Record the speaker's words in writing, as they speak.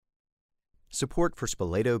Support for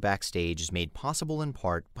Spoleto Backstage is made possible in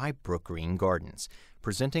part by Brook Green Gardens,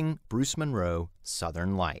 presenting Bruce Monroe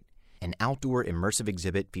Southern Light, an outdoor immersive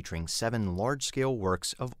exhibit featuring 7 large-scale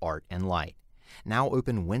works of art and light. Now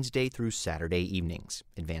open Wednesday through Saturday evenings.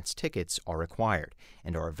 Advance tickets are required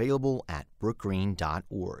and are available at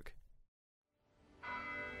brookgreen.org.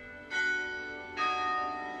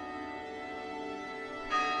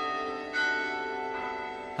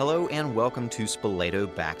 Hello and welcome to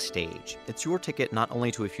Spoleto Backstage. It's your ticket not only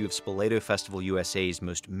to a few of Spoleto Festival USA's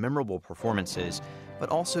most memorable performances, but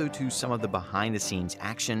also to some of the behind-the-scenes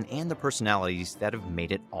action and the personalities that have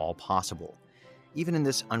made it all possible. Even in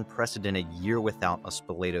this unprecedented year without a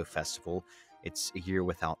Spoleto Festival, it's a year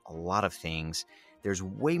without a lot of things, there's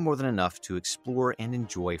way more than enough to explore and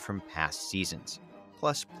enjoy from past seasons.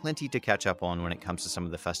 Plus, plenty to catch up on when it comes to some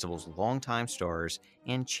of the festival's longtime stars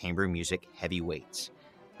and chamber music heavyweights.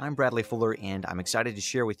 I'm Bradley Fuller, and I'm excited to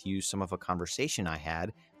share with you some of a conversation I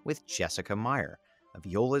had with Jessica Meyer, a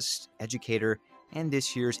violist, educator, and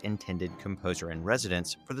this year's intended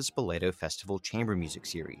composer-in-residence for the Spoleto Festival Chamber Music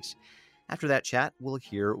Series. After that chat, we'll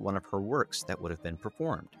hear one of her works that would have been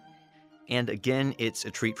performed. And again, it's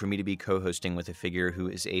a treat for me to be co-hosting with a figure who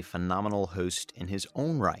is a phenomenal host in his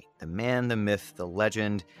own right, the man, the myth, the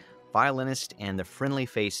legend, violinist, and the friendly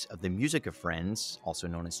face of the Music of Friends, also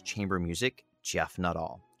known as chamber music, Geoff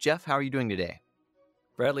Nuttall. Geoff, how are you doing today?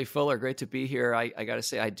 Bradley Fuller, great to be here. I got to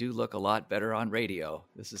say, I do look a lot better on radio.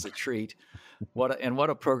 This is a treat. What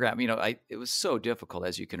a program. You know, it was so difficult,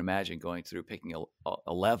 as you can imagine, going through picking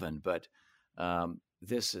 11, but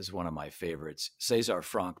this is one of my favorites. César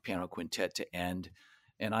Franck, Piano Quintet to end.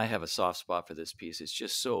 And I have a soft spot for this piece. It's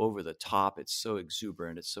just so over the top. It's so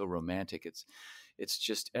exuberant. It's so romantic. It's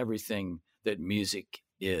just everything that music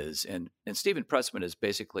is. And Stephen Pressman is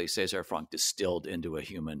basically César Franck distilled into a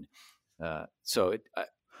human.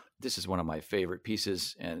 This is one of my favorite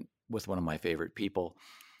pieces and with one of my favorite people.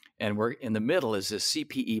 And we're in the middle is this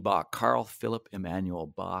CPE Bach, Carl Philipp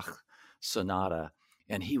Emanuel Bach sonata.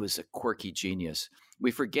 And he was a quirky genius.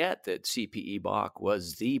 We forget that CPE Bach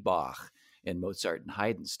was the Bach in Mozart and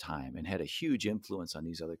Haydn's time and had a huge influence on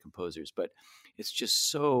these other composers. But it's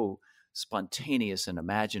just so spontaneous and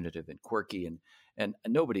imaginative and quirky. And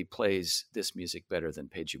nobody plays this music better than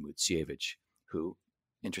Peja Mucievich, who,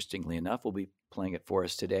 interestingly enough, will be playing it for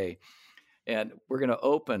us today. And we're going to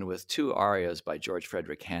open with 2 arias by George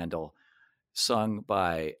Frederick Handel, sung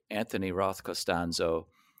by Anthony Roth Costanzo.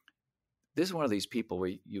 This is one of these people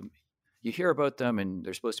where you hear about them and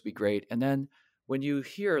they're supposed to be great. And then when you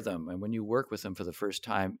hear them and when you work with them for the first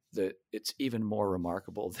time, it's even more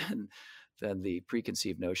remarkable than the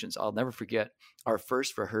preconceived notions. I'll never forget our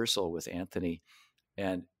first rehearsal with Anthony.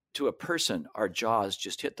 And to a person, our jaws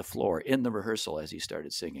just hit the floor in the rehearsal as he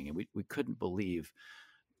started singing. And we couldn't believe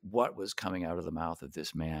what was coming out of the mouth of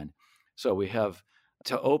this man. So we have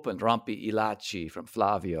to open Rompi I Lacci from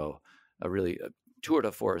Flavio, a tour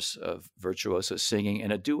de force of virtuoso singing,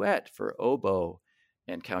 and a duet for oboe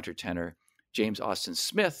and countertenor. James Austin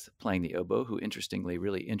Smith playing the oboe, who interestingly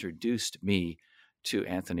really introduced me to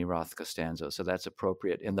Anthony Roth Costanzo. So that's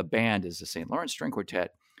appropriate. And the band is the St. Lawrence String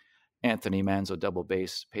Quartet, Anthony Manzo double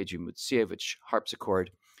bass, Peja Mucievich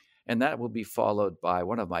harpsichord. And that will be followed by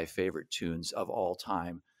one of my favorite tunes of all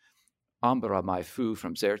time, Ombra Mai Fu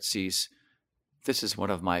from Xerxes. This is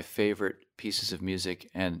one of my favorite pieces of music,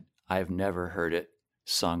 and I've never heard it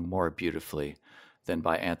sung more beautifully than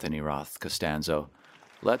by Anthony Roth Costanzo.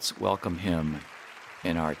 Let's welcome him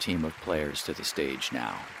and our team of players to the stage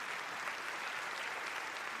now.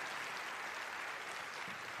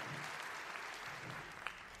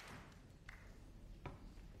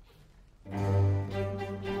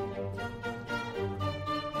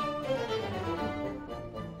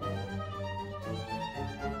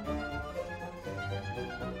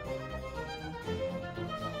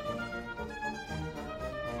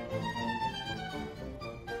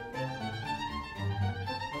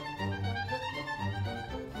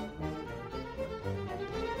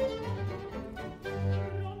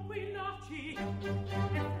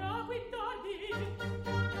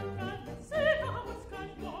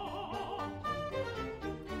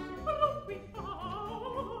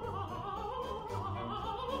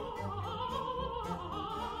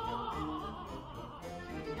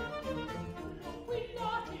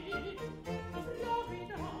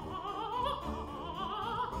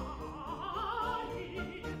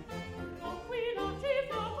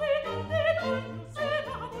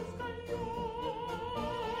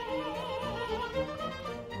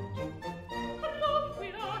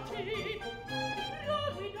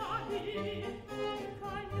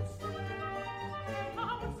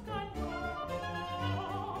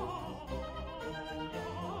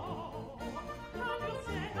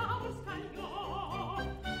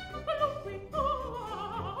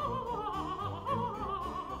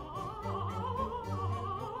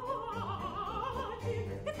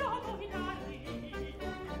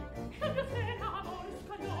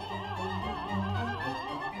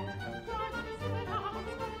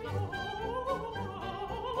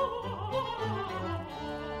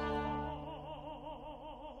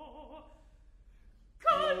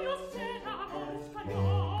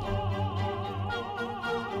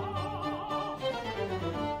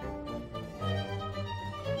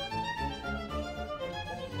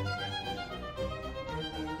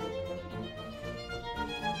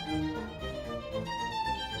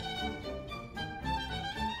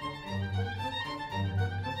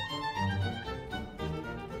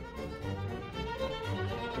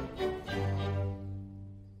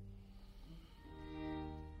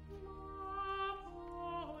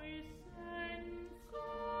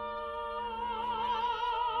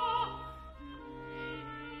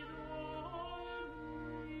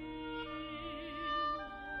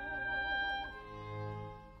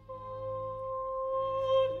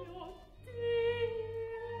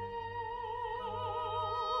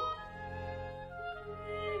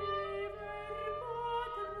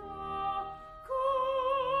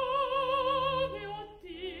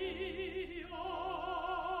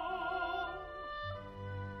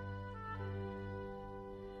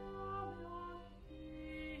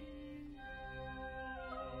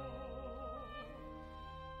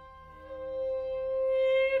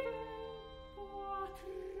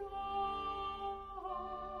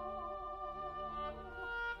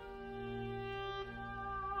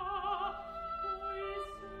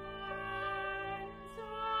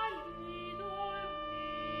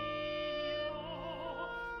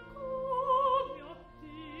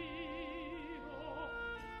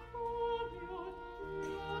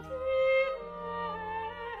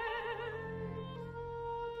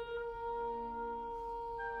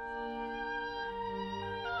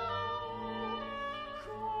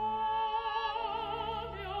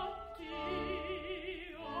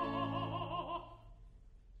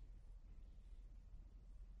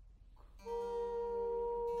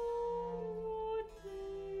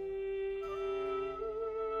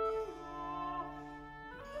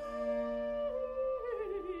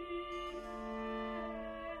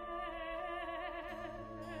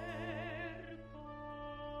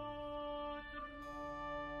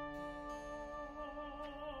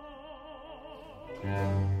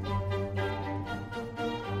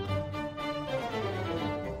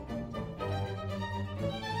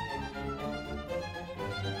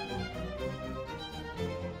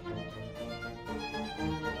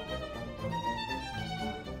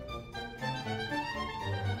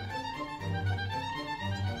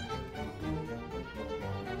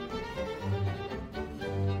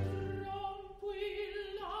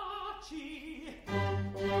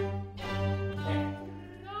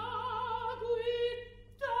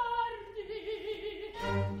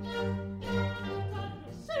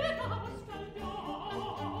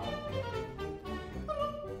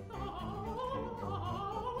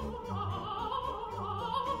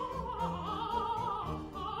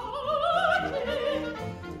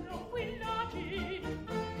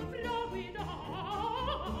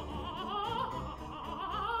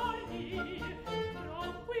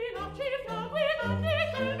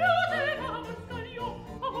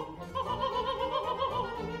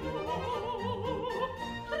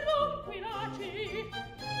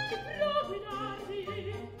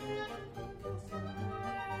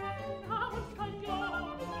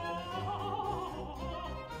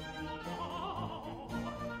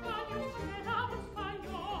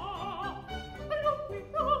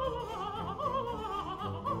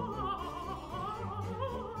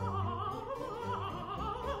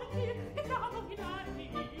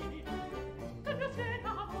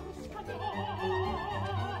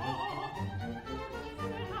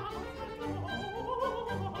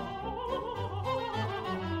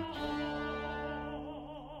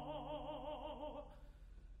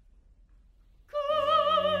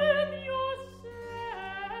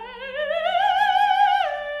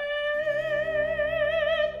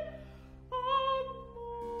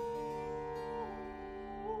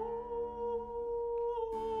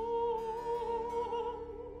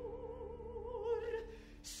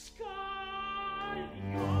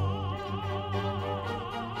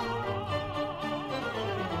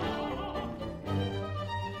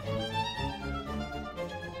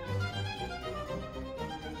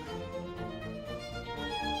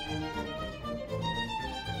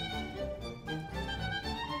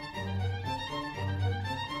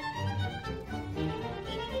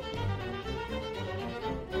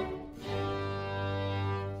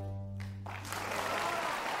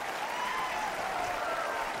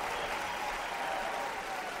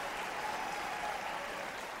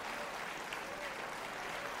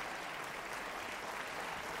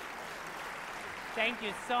 Thank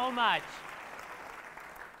you so much.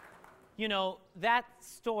 You know, that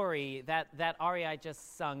story, that aria I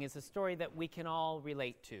just sung, is a story that we can all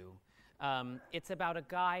relate to. It's about a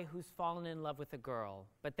guy who's fallen in love with a girl,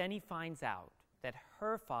 but then he finds out that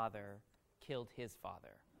her father killed his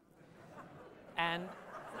father. And,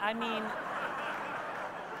 I mean,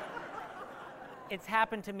 it's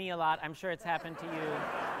happened to me a lot. I'm sure it's happened to you.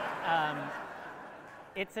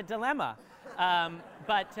 It's a dilemma.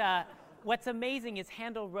 But what's amazing is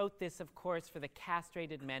Handel wrote this, of course, for the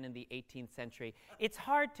castrated men in the 18th century. It's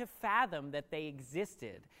hard to fathom that they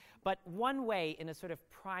existed. But one way, in a sort of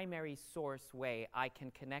primary source way, I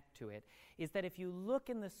can connect to it, is that if you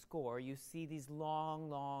look in the score, you see these long,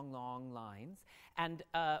 long, long lines. And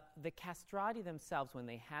the castrati themselves, when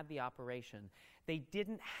they had the operation, they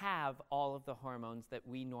didn't have all of the hormones that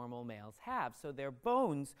we normal males have. So their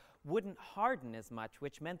bones wouldn't harden as much,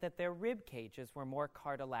 which meant that their rib cages were more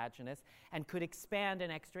cartilaginous and could expand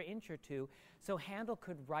an extra inch or two. So Handel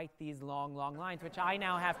could write these long, long lines, which I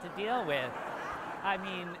now have to deal with. I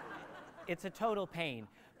mean, it's a total pain.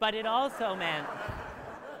 But it also meant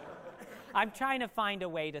I'm trying to find a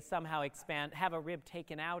way to somehow expand, have a rib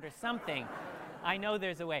taken out or something. I know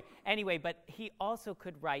there's a way. Anyway, but he also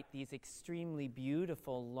could write these extremely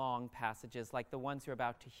beautiful long passages like the ones you're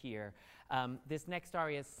about to hear. This next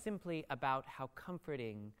aria is simply about how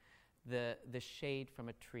comforting the shade from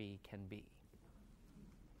a tree can be.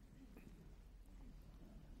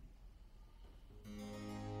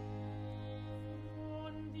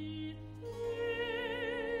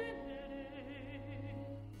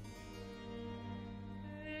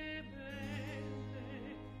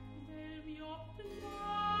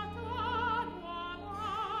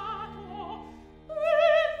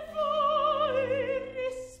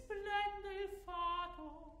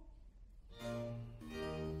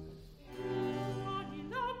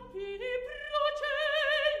 Di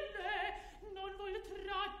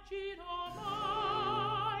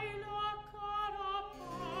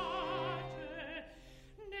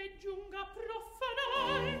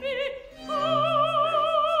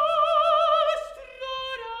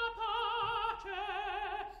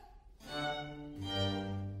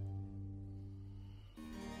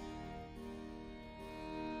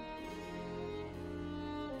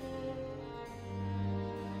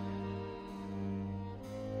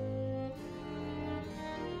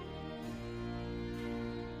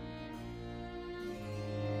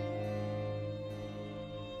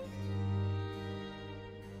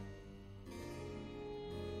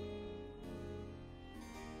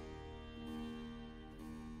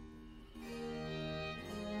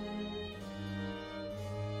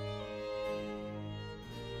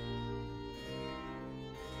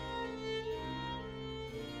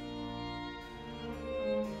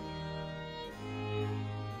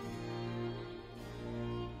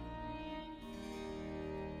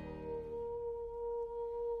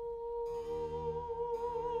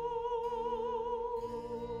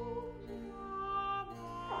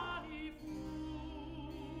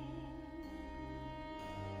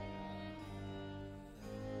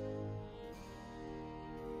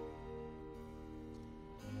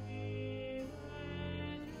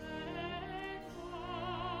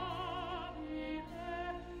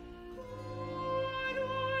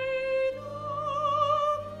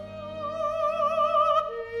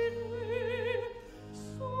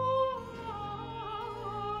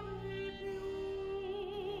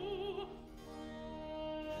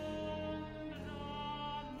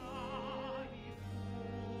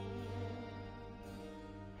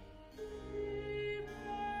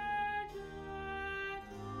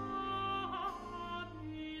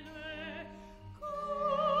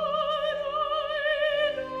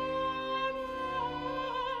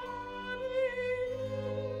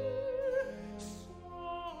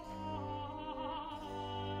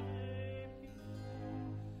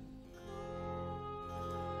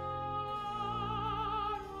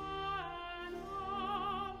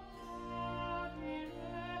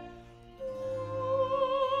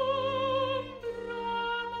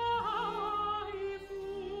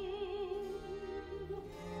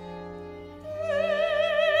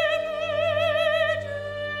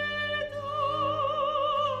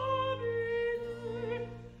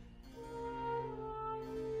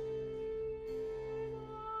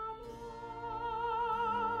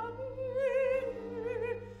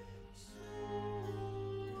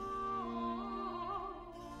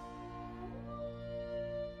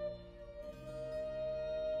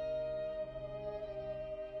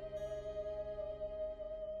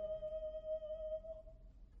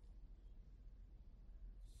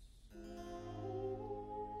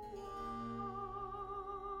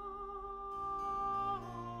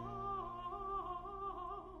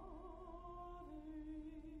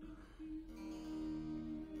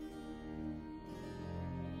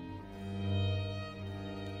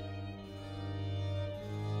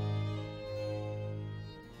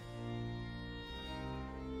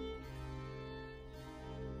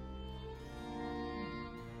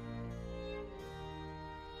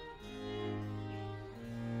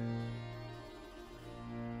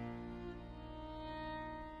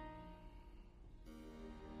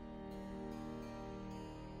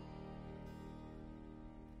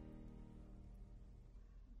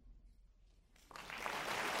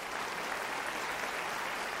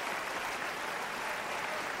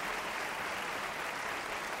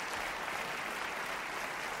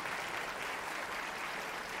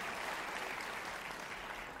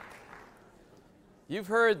You've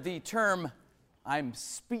heard the term, "I'm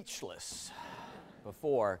speechless,"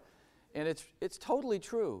 before, and it's totally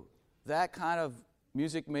true. That kind of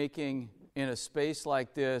music making in a space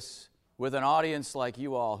like this, with an audience like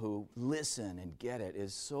you all who listen and get it,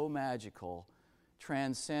 is so magical,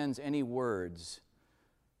 transcends any words.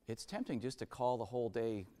 It's tempting just to call the whole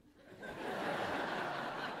day.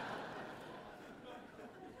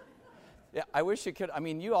 Yeah, I wish you could. I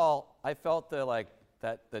mean, you all, I felt the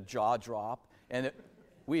jaw drop, and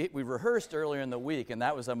we rehearsed earlier in the week, and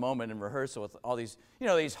that was a moment in rehearsal with all these,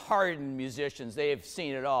 these hardened musicians. They have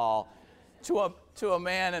seen it all. To a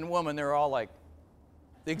man and woman, they're all like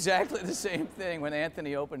exactly the same thing when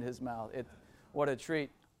Anthony opened his mouth. What a treat.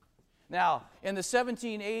 Now, in the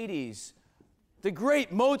 1780s, the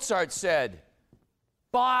great Mozart said,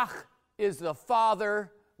 "Bach is the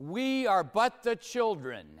father, we are but the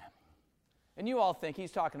children." And you all think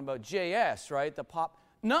he's talking about J.S., right? The pop.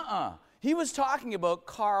 Nuh-uh. He was talking about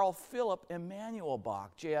Carl Philipp Emanuel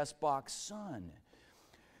Bach, J.S. Bach's son.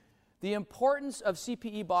 The importance of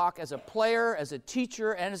CPE Bach as a player, as a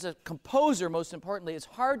teacher, and as a composer, most importantly, is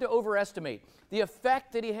hard to overestimate. The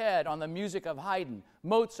effect that he had on the music of Haydn,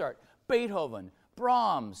 Mozart, Beethoven,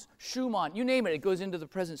 Brahms, Schumann, you name it, it goes into the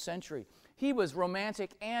present century. He was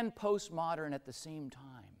romantic and postmodern at the same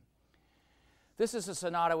time. This is a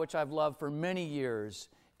sonata which I've loved for many years,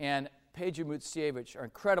 and Peja Mutsievich, our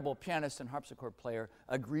incredible pianist and harpsichord player,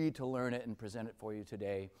 agreed to learn it and present it for you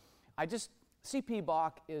today. CPE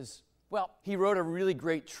Bach is, he wrote a really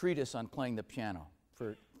great treatise on playing the piano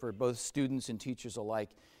for both students and teachers alike.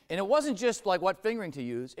 And it wasn't just like what fingering to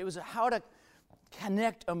use, it was how to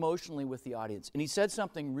connect emotionally with the audience. And he said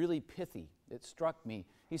something really pithy. It struck me.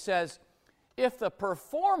 He says, if the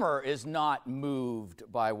performer is not moved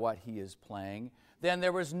by what he is playing, then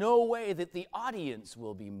there was no way that the audience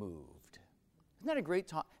will be moved. Isn't that a great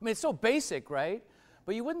talk? I mean, it's so basic, right?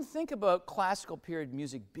 But you wouldn't think about classical period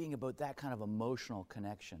music being about that kind of emotional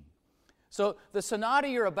connection. So the sonata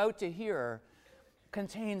you're about to hear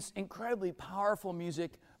contains incredibly powerful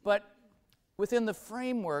music, but within the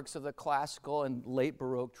frameworks of the classical and late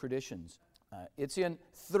Baroque traditions. It's in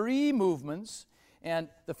 3 movements, and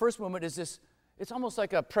the first movement is this, it's almost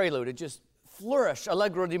like a prelude. It just flourish,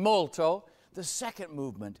 allegro di molto. The second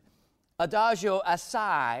movement, adagio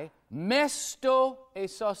assai, mesto e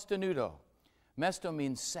sostenuto. Mesto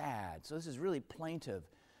means sad, so this is really plaintive,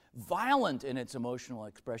 violent in its emotional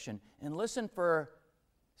expression. And listen for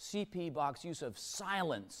CPE Bach's use of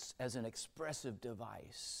silence as an expressive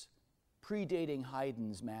device, predating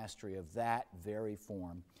Haydn's mastery of that very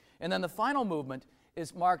form. And then the final movement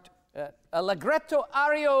is marked allegretto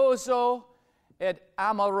arioso ed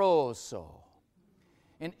amoroso.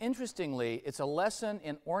 And interestingly, it's a lesson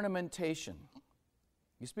in ornamentation.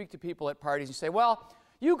 You speak to people at parties, you say, well,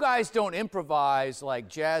 you guys don't improvise like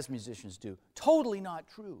jazz musicians do. Totally not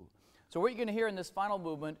true. So what you're going to hear in this final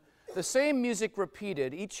movement, the same music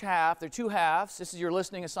repeated, each half, there are 2 halves. This is your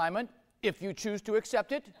listening assignment, if you choose to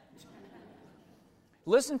accept it.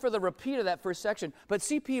 Listen for the repeat of that first section. But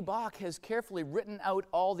CPE Bach has carefully written out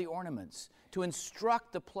all the ornaments to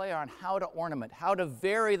instruct the player on how to ornament, how to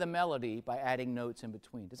vary the melody by adding notes in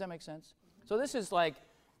between. Does that make sense? So this is like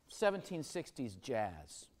 1760s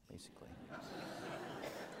jazz, basically.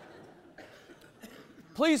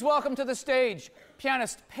 Please welcome to the stage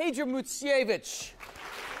pianist Peja Mutsievich.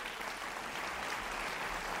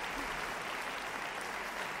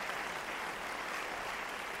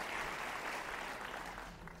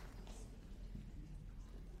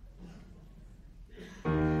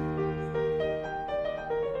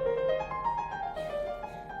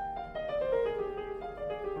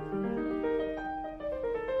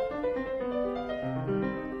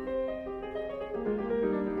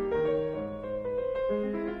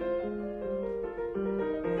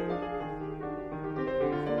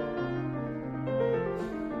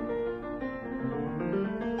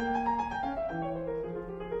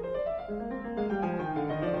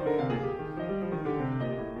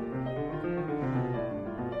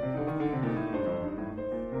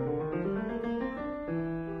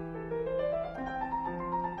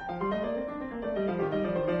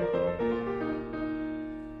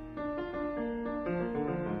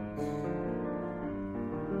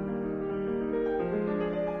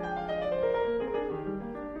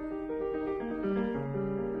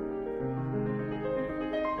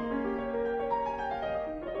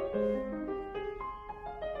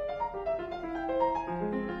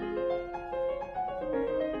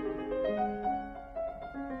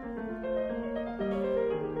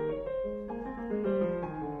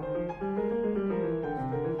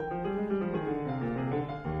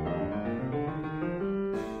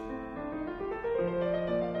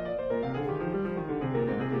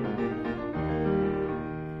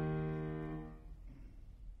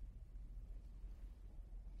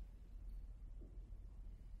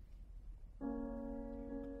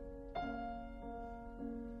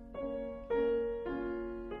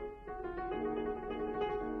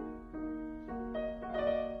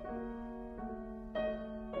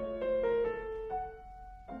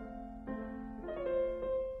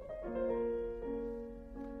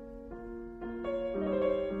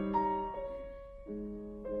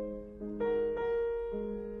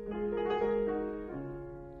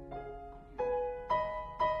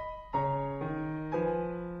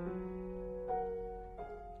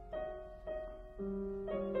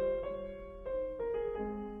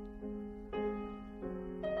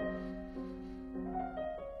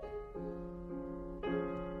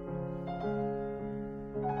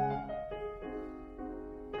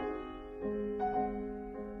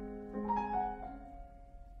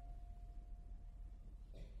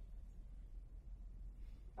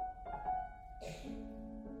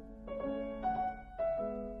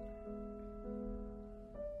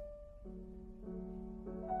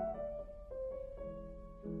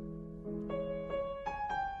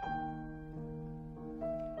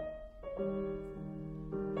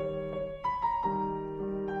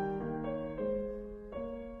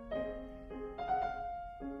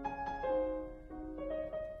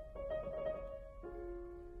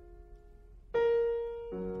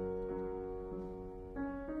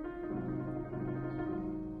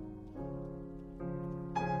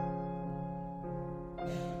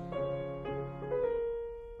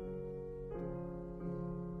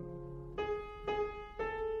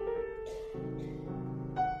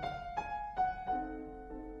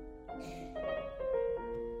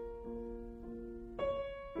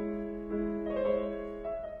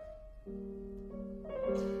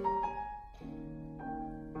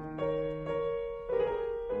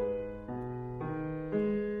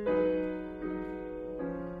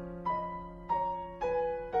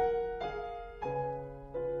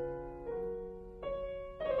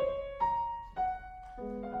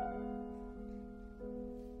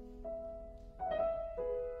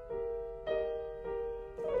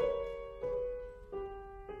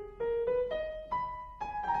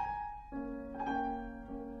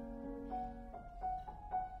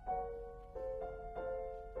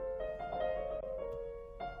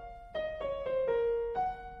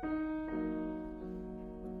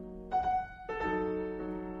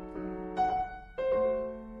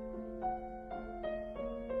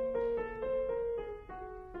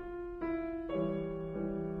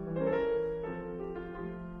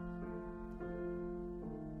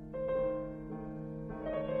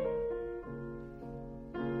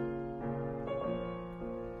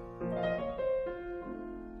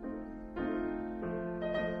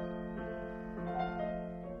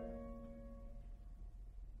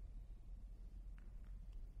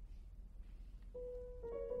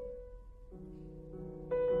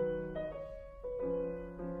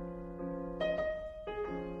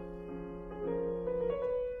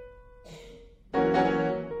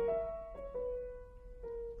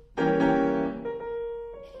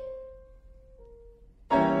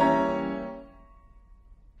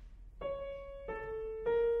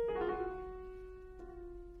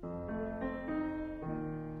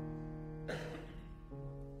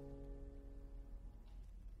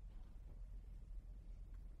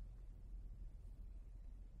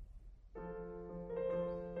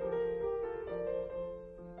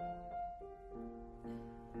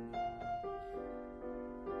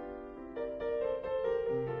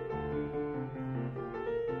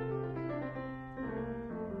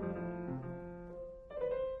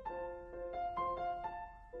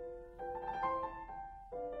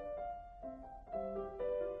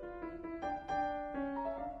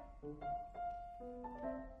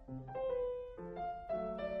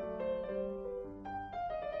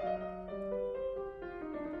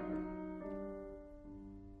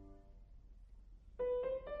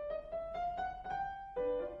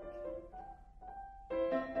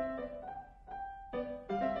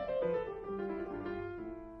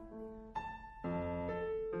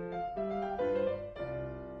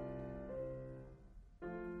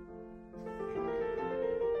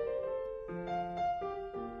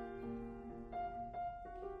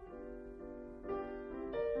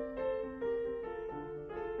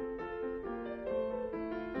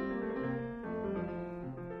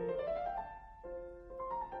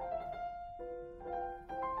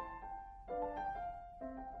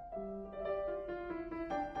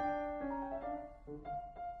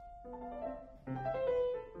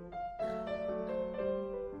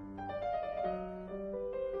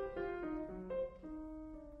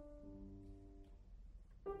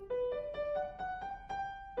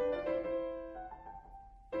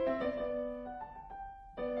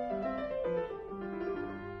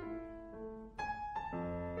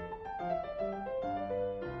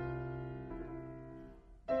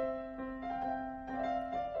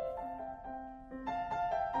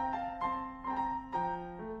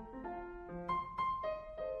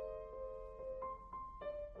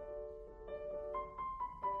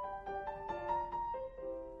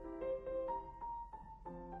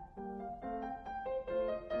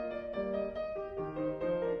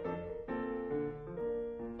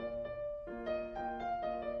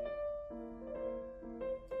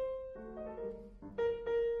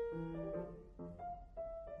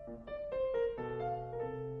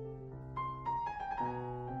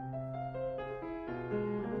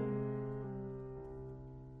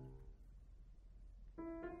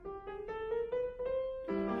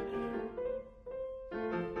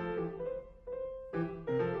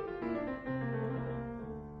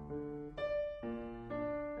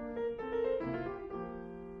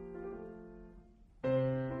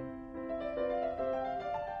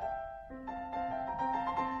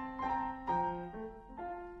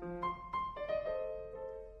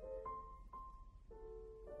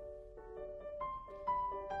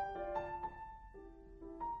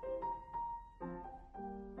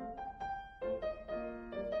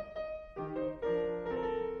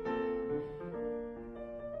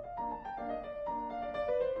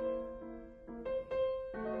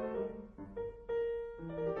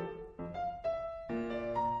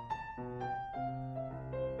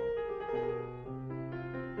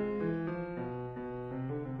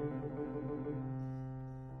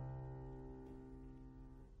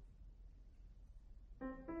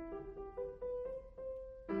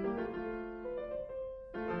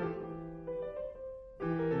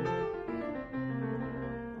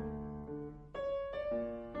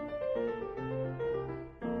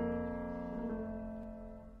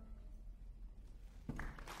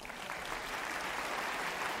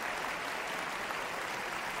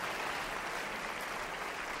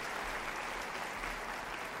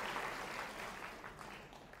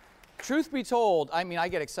 truth be told, I mean, I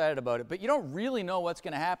get excited about it, but you don't really know what's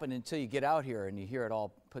going to happen until you get out here and you hear it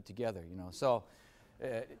all put together, you know. So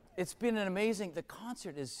it's been an amazing, the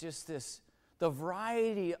concert is just this, the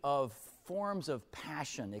variety of forms of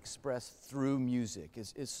passion expressed through music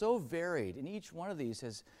is so varied, and each one of these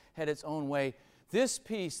has had its own way. This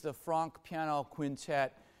piece, the Franck Piano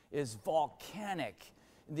Quintet, is volcanic,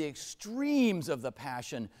 the extremes of the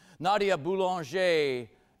passion. Nadia Boulanger,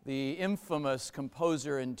 the infamous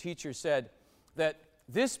composer and teacher, said that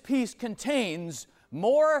this piece contains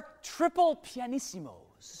more triple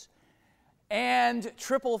pianissimos and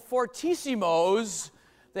triple fortissimos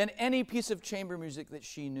than any piece of chamber music that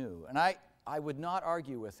she knew. And I would not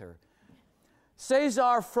argue with her.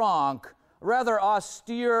 César Franck, rather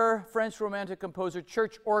austere French Romantic composer,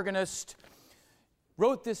 church organist,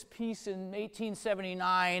 wrote this piece in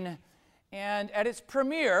 1879, and at its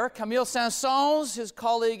premiere, Camille Saint-Saëns, his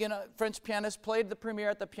colleague and a French pianist, played the premiere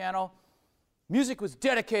at the piano. Music was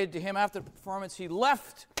dedicated to him. After the performance, he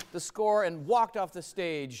left the score and walked off the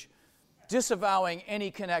stage, disavowing any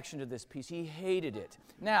connection to this piece. He hated it.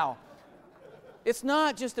 Now, it's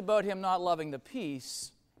not just about him not loving the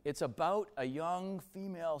piece. It's about a young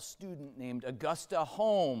female student named Augusta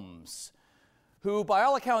Holmes, who, by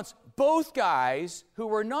all accounts, both guys, who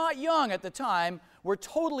were not young at the time, were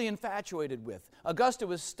totally infatuated with. Augusta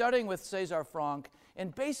was studying with César Franck,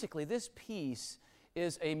 and basically this piece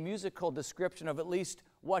is a musical description of at least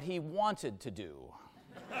what he wanted to do.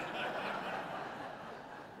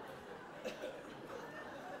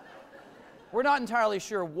 We're not entirely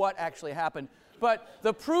sure what actually happened, but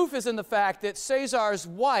the proof is in the fact that César's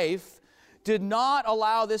wife did not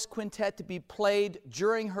allow this quintet to be played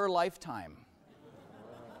during her lifetime.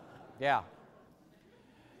 Yeah.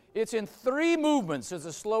 It's in 3 movements. There's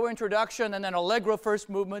a slow introduction and then allegro first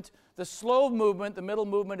movement. The slow movement, the middle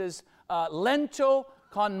movement, is lento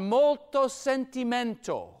con molto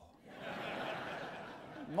sentimento.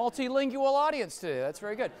 Multilingual audience today. That's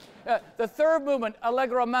very good. The third movement,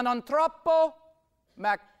 allegro ma non troppo,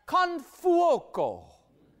 ma con fuoco,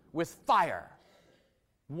 with fire.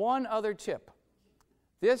 One other tip.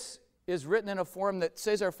 This is written in a form that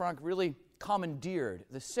César Franck really commandeered,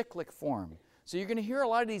 the cyclic form. So you're going to hear a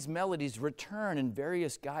lot of these melodies return in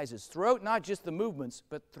various guises throughout not just the movements,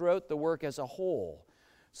 but throughout the work as a whole.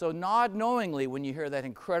 So nod knowingly when you hear that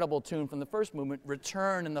incredible tune from the first movement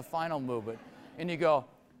return in the final movement, and you go,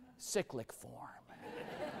 cyclic form.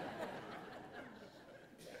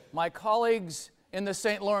 My colleagues in the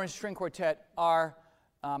St. Lawrence String Quartet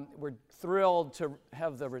we're thrilled to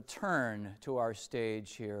have the return to our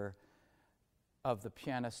stage here of the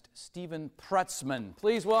pianist Stephen Prutzman.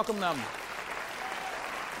 Please welcome them.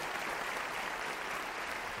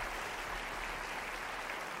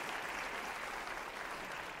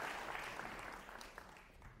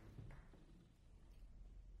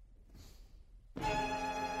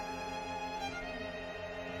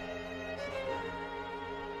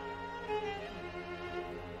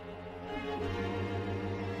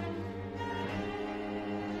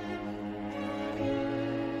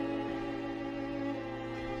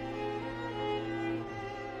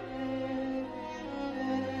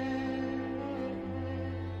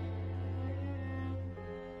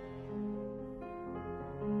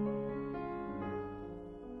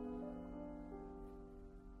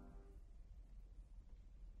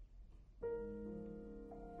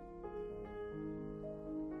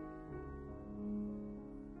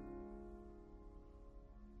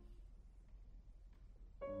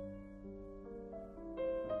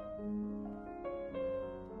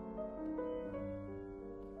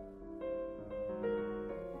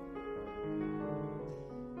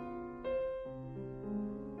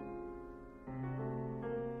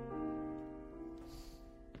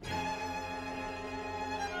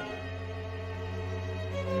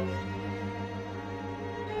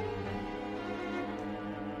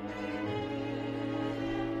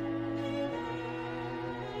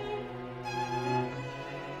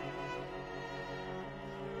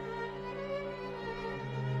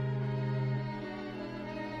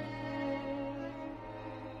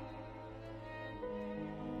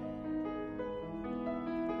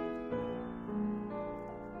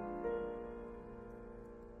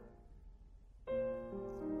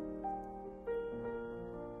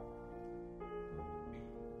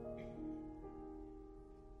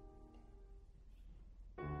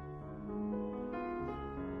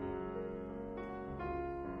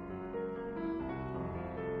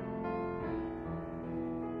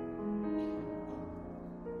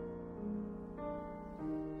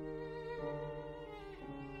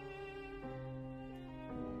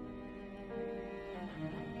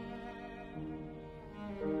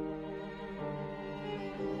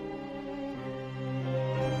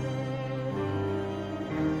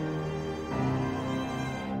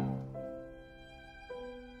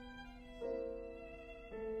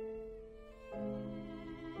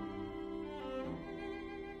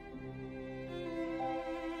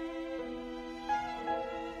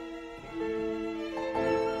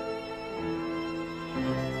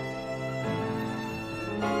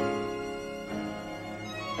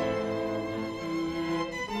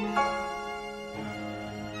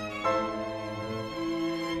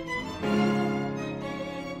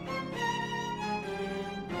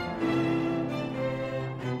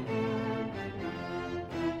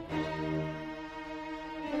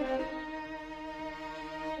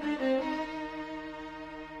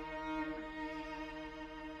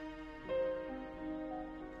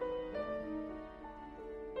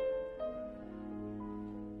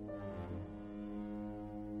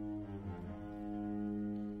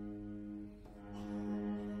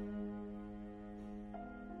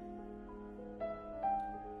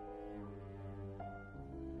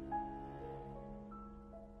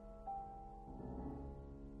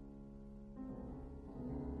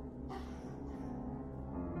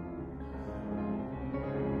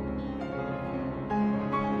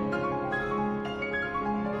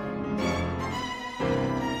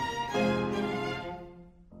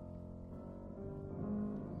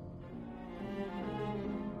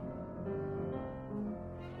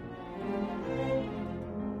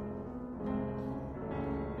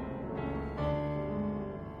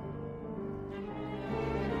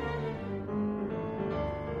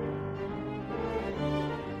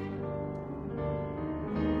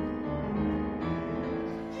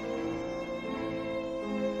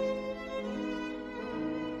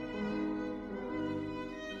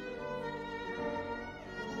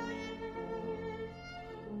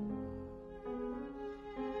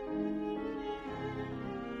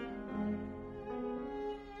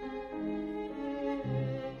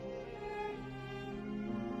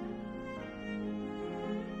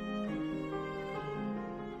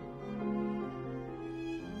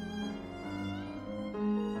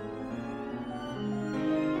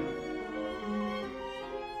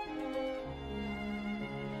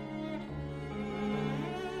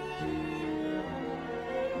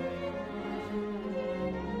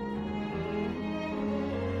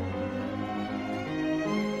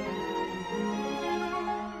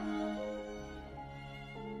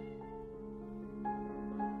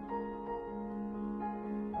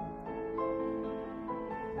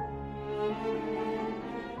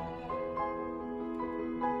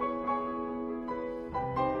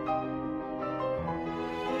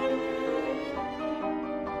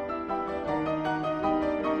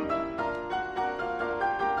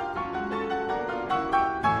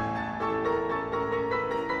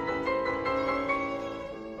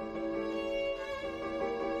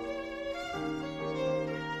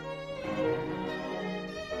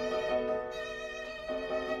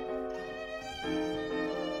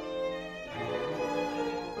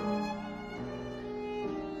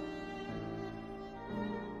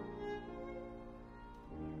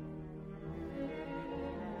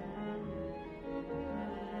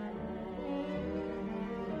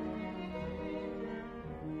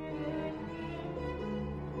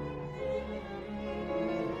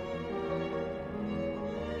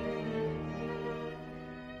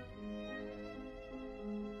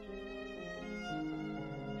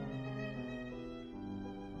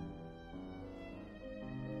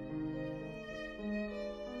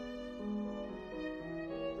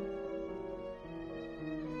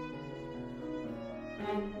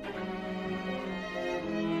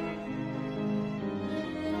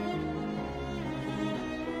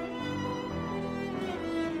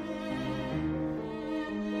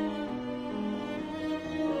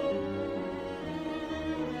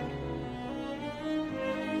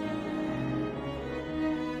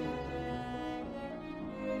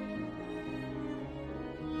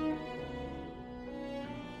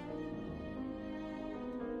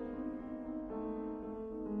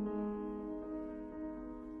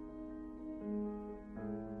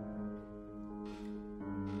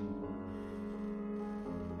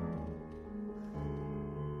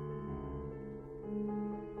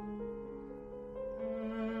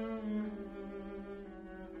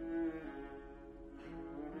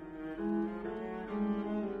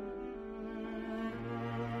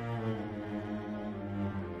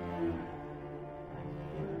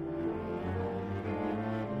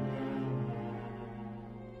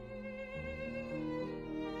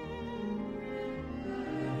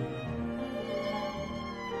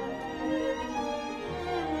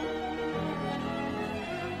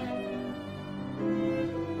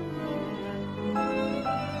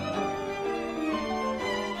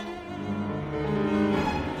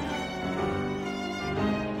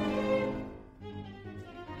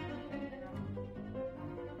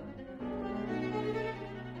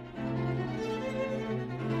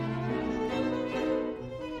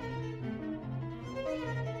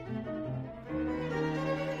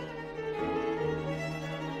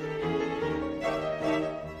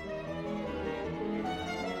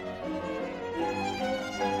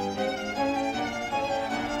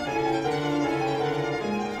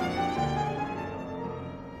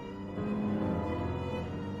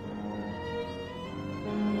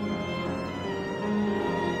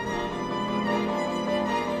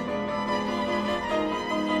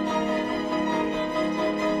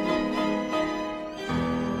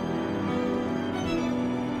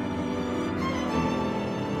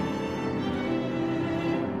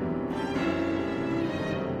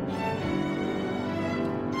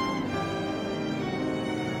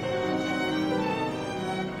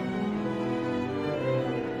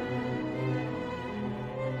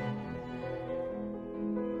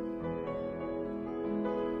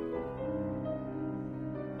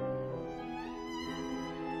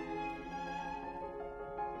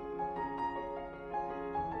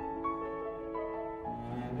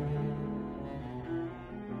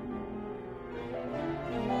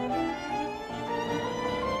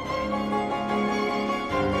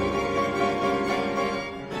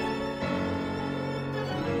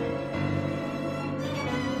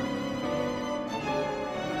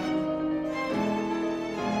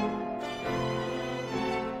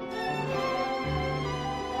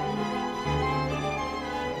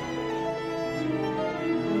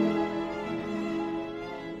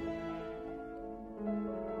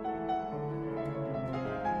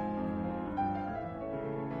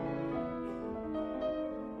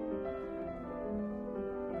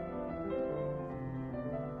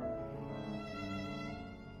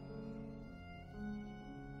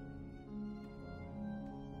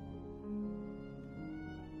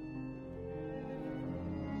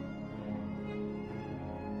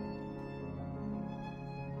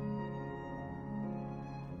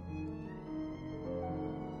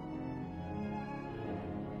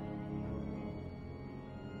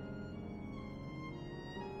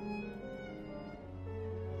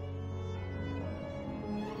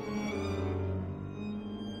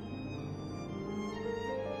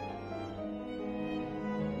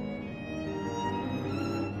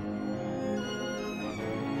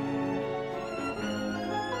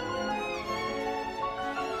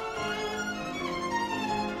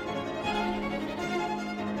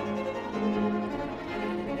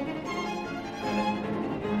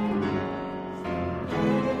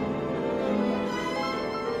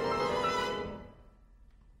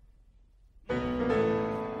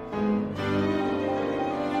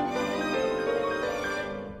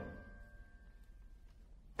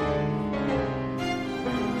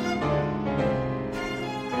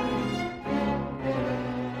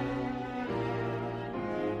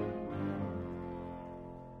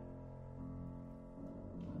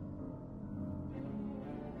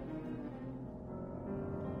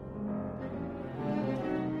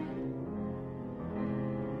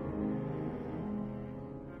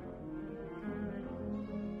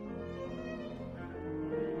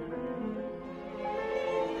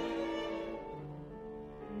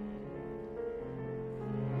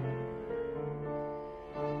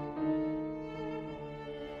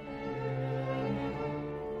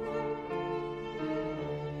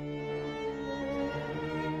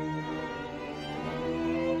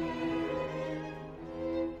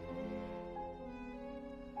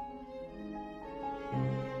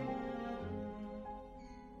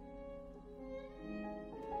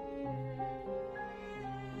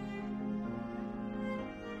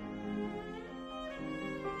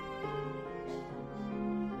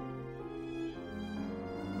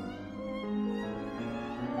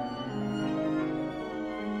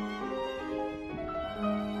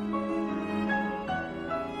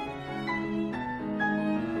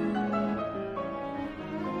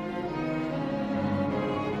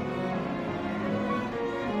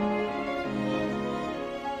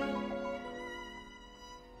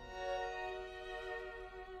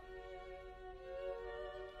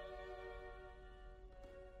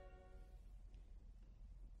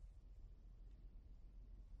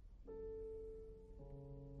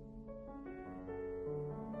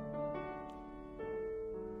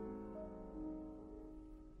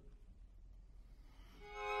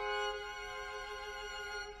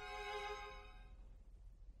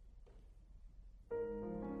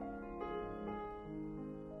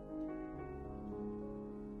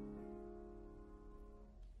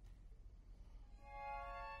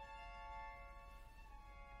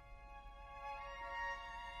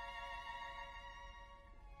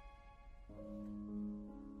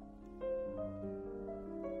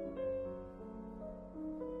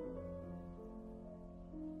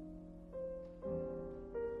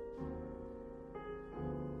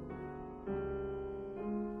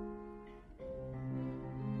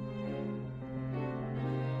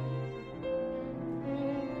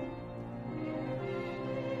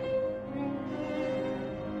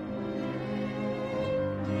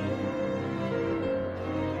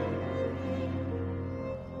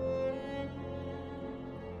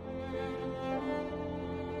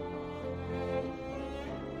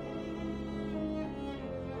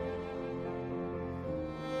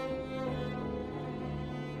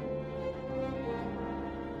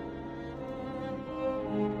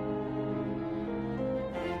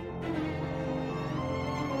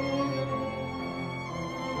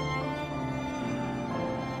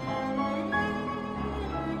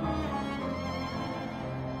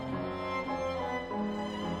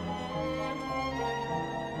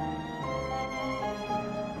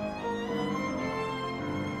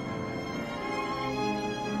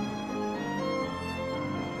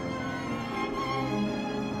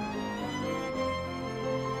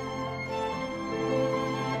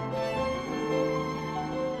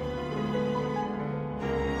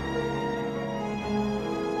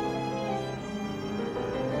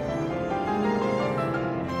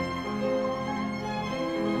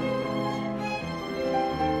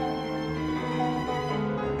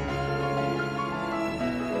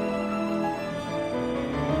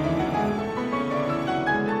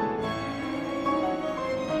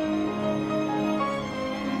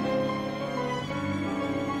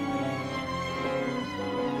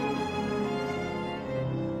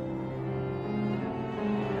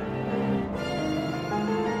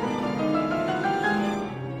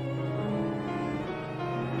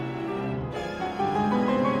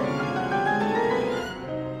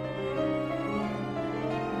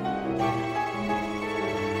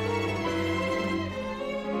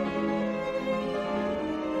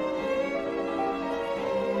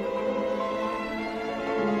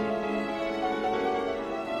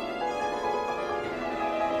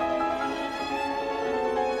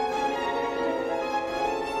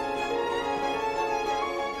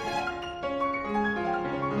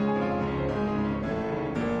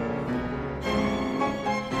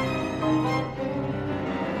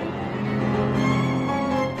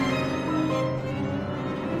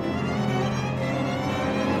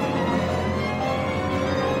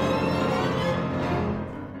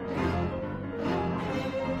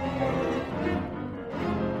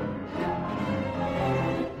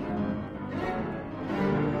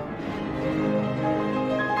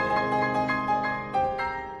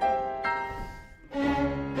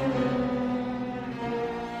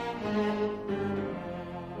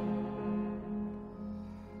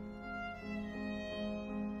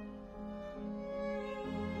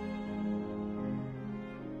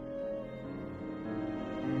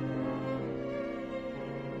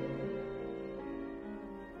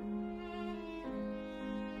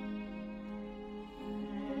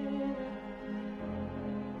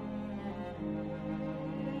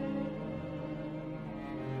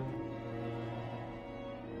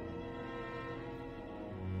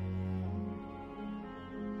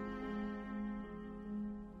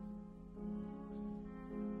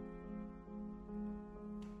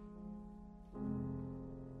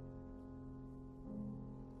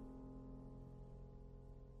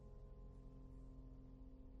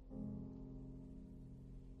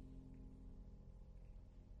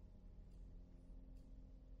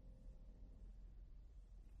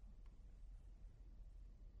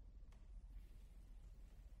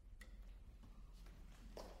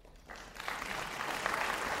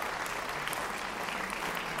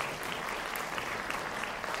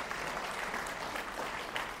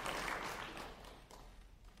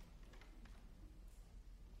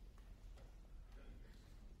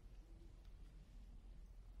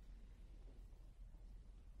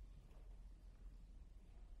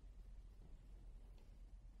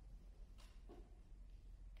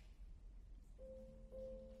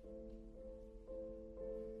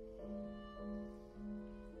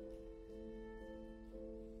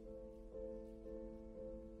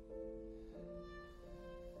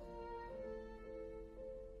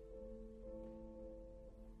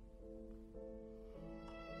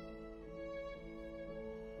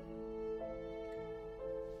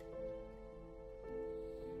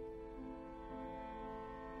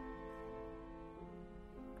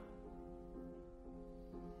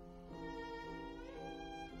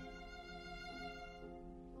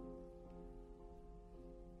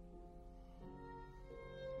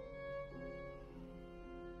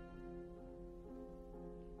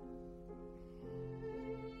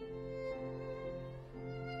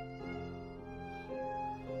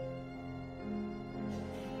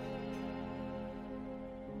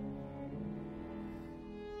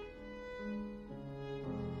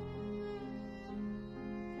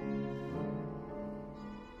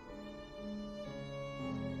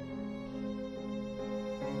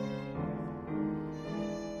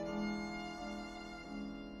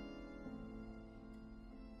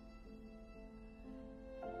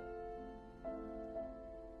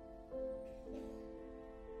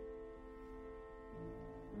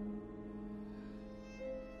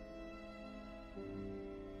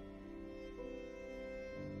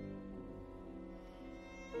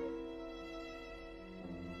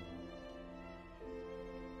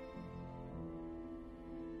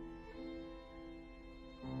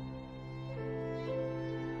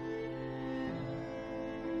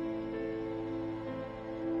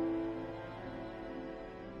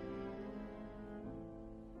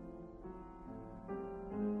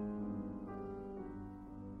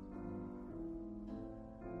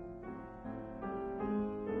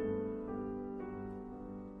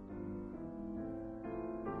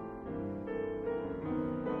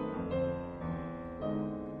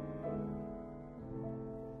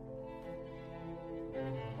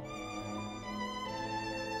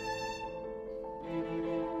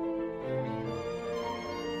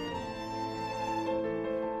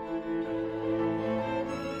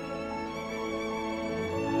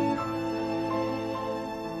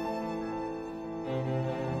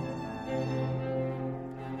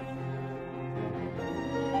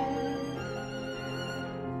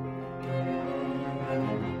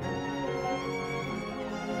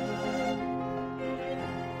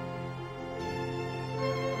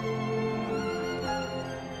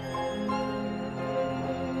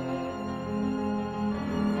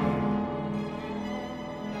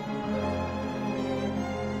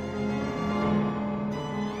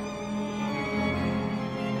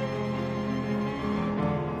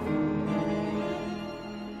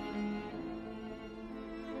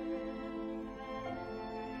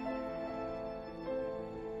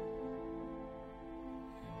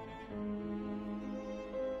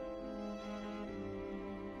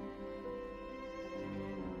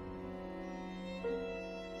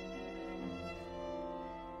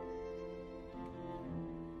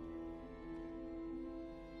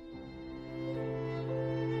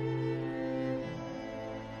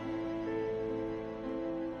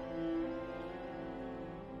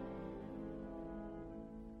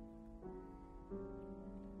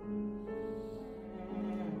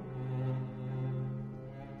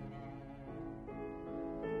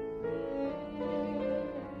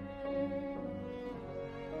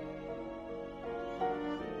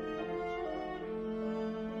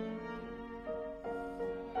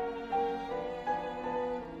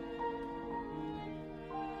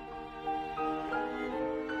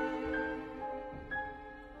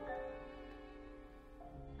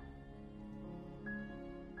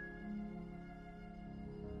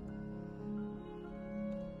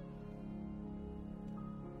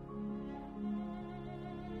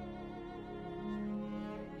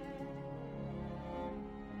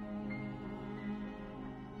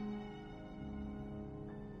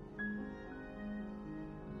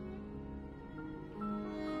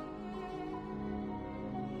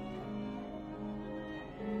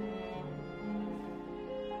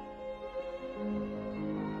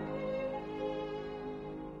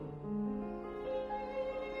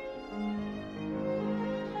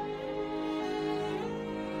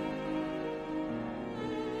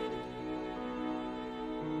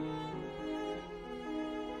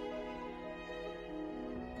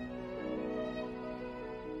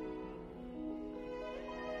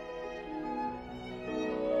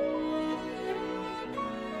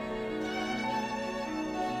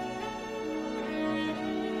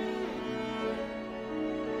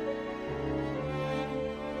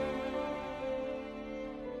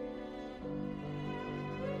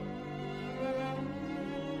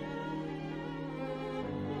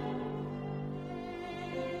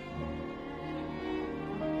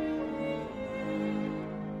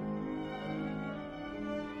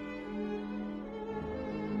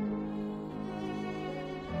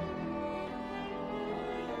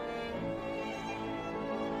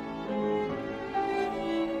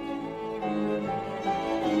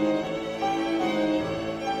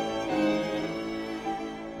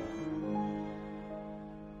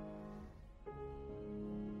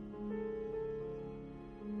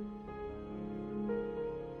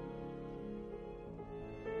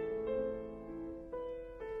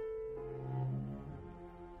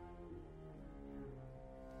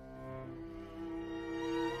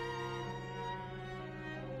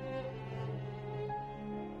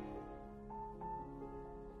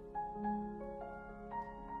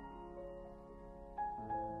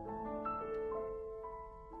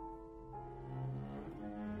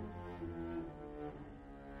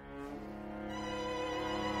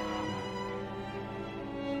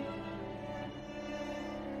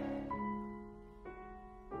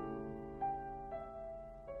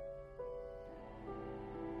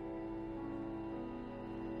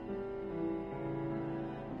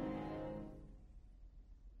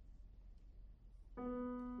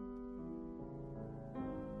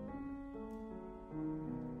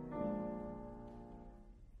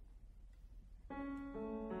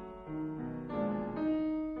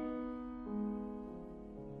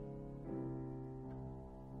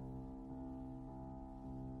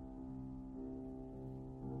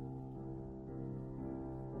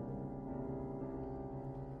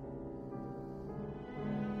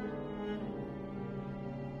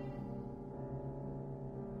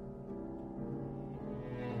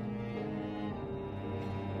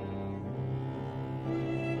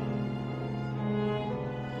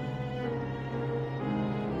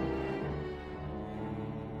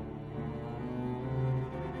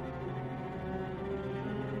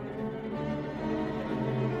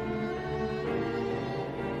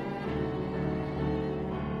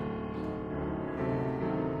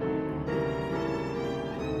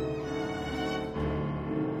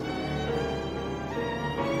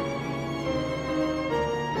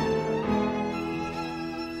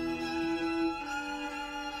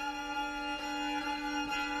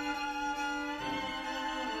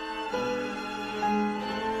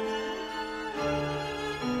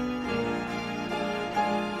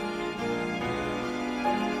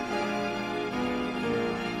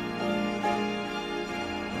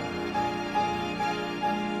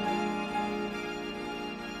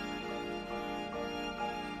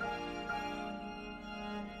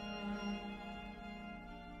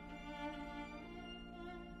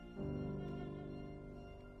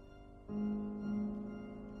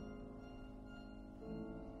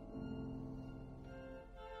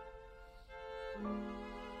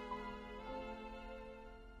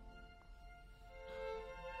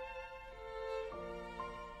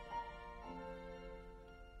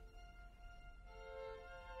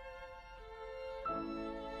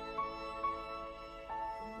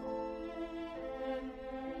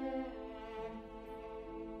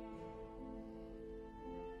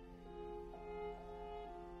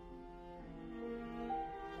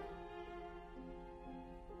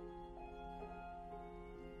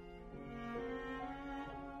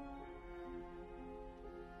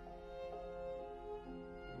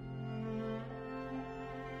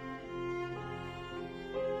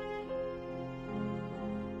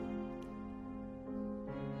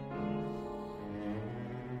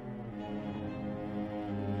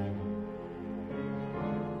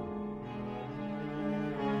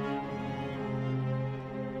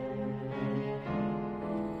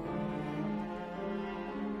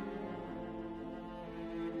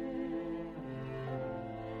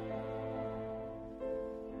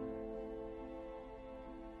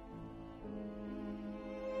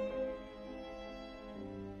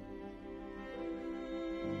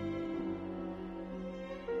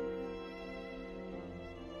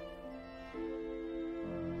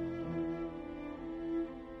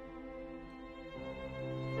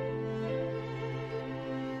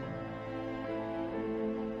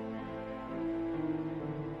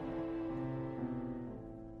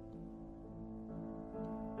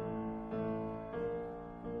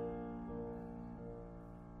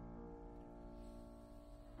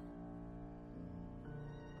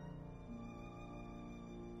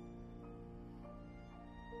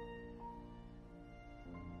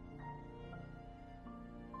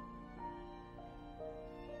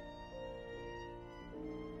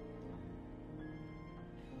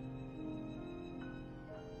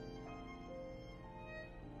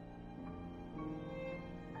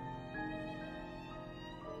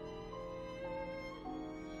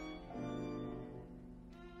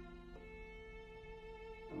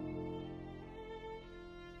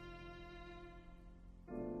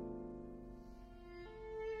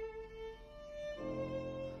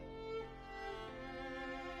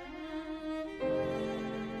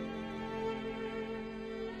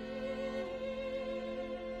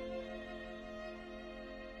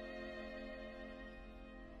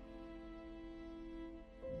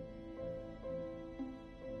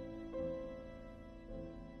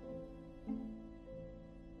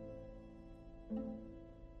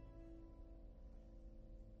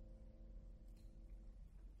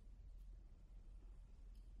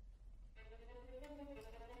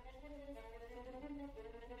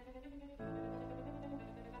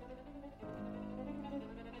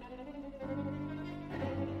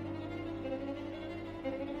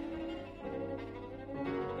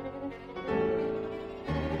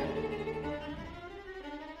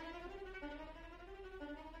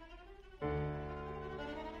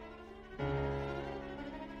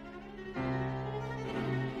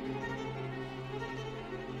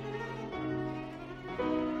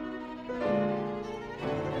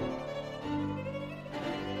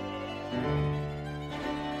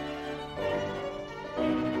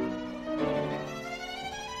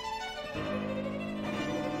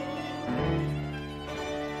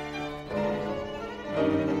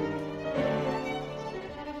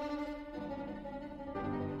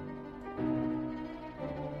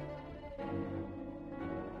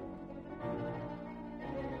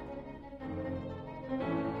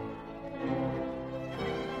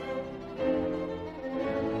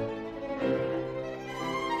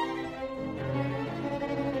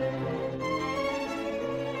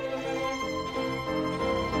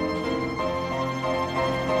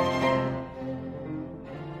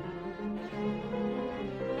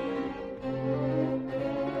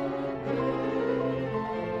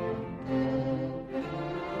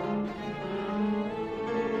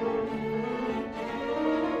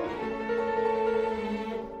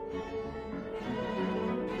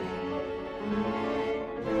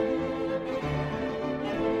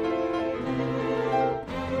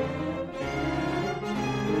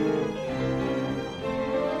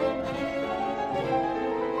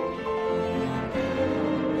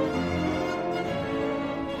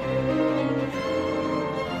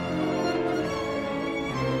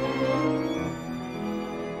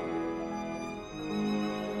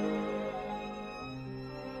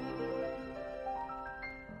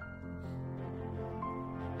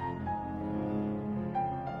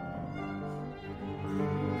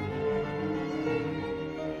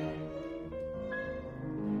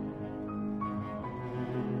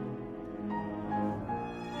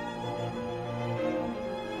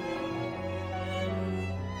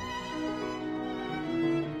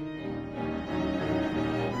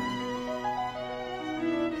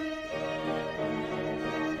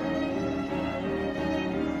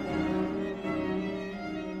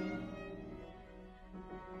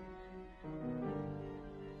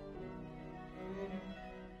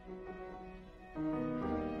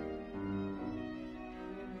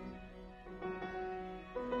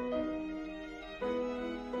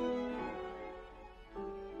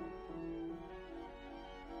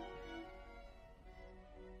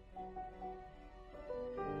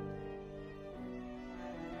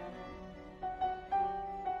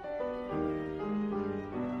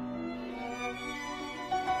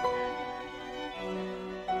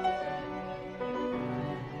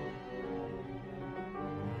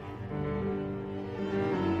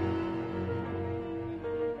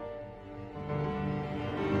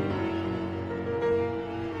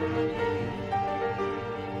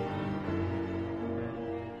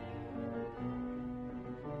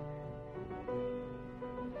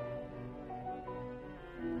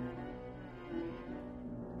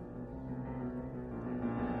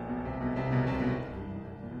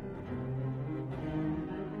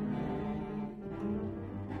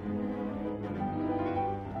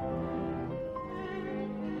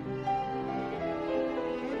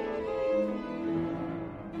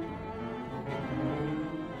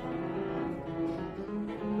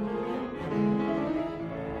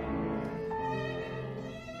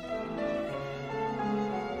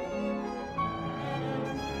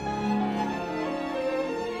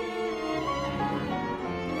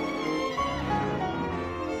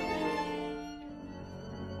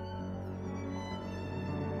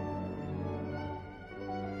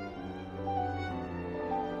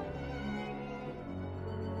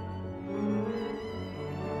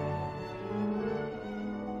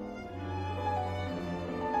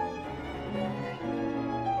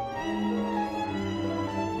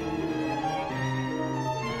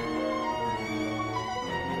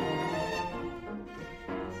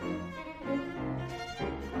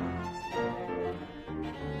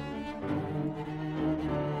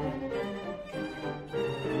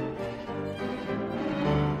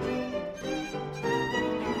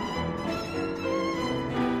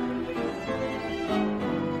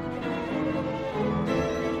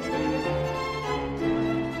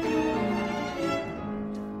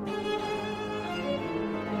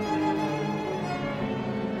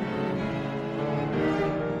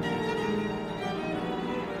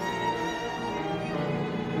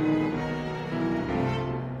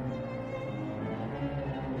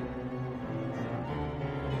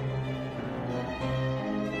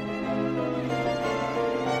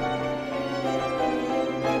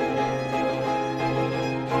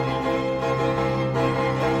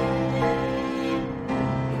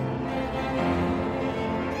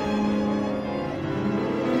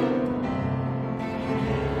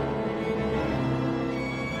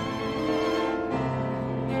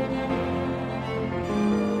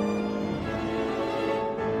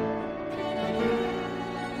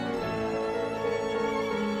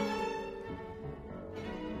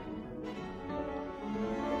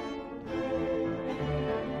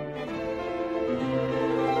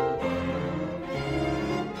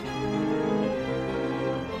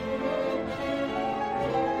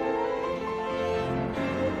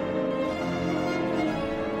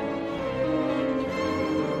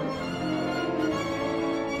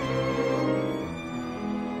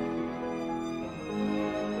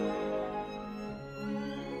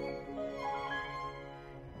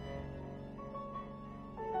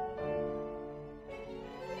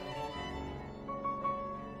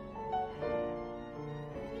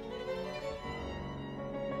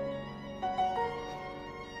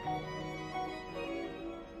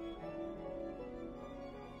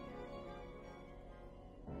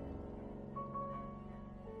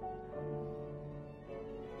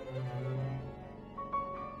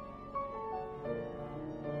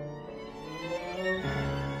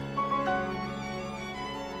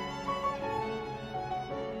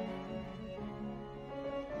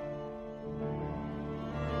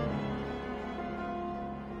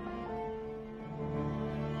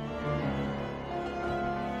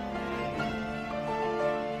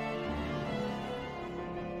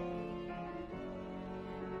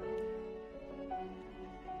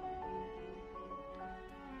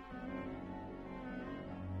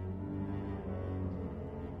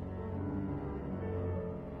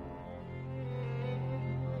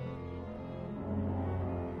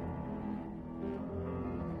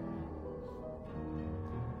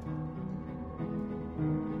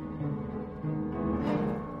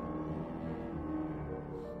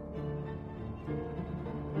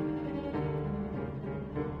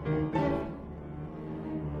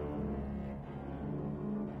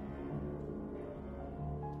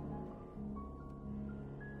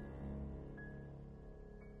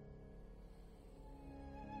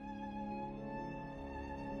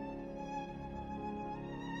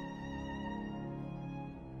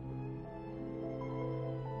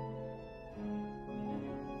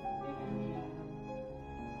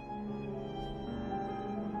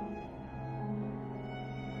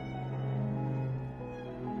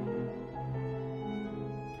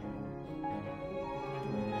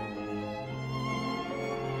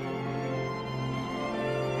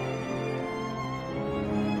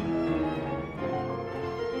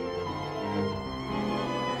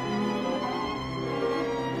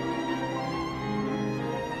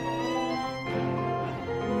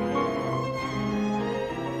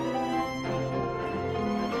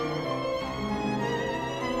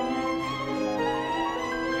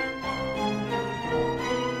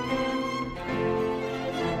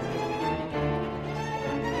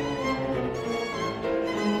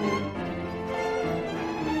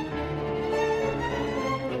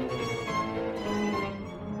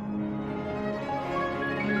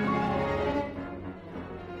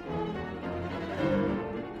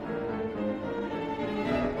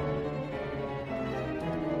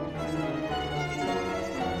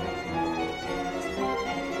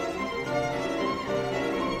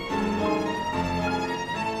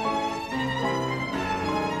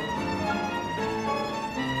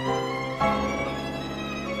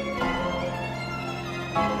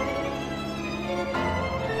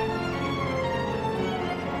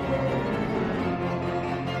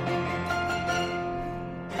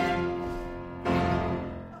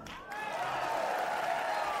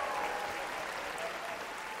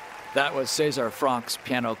 That was César Franck's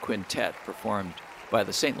Piano Quintet, performed by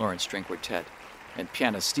the St. Lawrence String Quartet and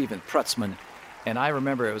pianist Stephen Prutzman. And I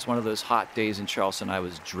remember it was one of those hot days in Charleston. I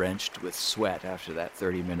was drenched with sweat after that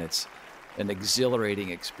 30 minutes. An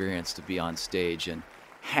exhilarating experience to be on stage and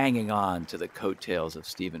hanging on to the coattails of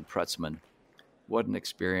Stephen Prutzman. What an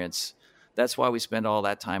experience. That's why we spend all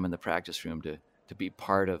that time in the practice room, to be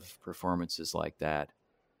part of performances like that.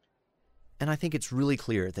 And I think it's really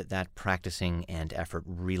clear that that practicing and effort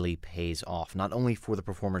really pays off, not only for the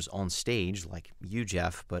performers on stage, like you,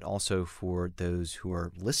 Geoff, but also for those who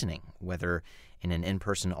are listening, whether in an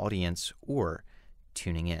in-person audience or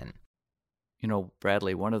tuning in. You know,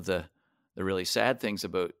 Bradley, one of the really sad things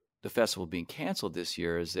about the festival being canceled this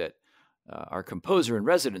year is that our composer in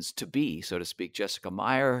residence to be, so to speak, Jessica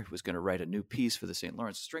Meyer, was going to write a new piece for the St.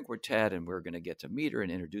 Lawrence String Quartet, and we're going to get to meet her and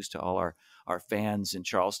introduce to all our fans in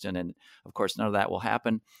Charleston. And of course, none of that will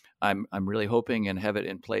happen. I'm really hoping and have it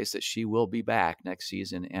in place that she will be back next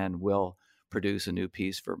season and will produce a new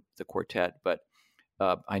piece for the quartet. But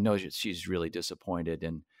I know she's really disappointed,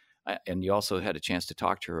 and you also had a chance to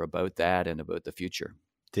talk to her about that and about the future.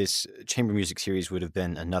 This chamber music series would have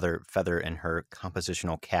been another feather in her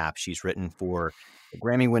compositional cap. She's written for the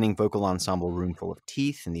Grammy-winning vocal ensemble Roomful of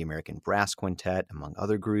Teeth and the American Brass Quintet, among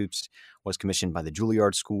other groups, was commissioned by the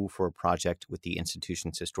Juilliard School for a project with the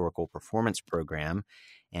institution's historical performance program.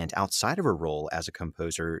 And outside of her role as a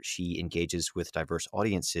composer, she engages with diverse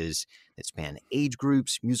audiences that span age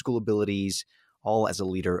groups, musical abilities, all as a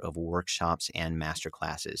leader of workshops and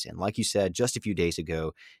masterclasses. And like you said, just a few days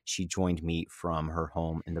ago, she joined me from her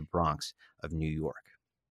home in the Bronx of New York.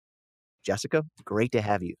 Jessica, great to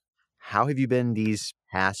have you. How have you been these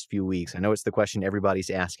past few weeks? I know it's the question everybody's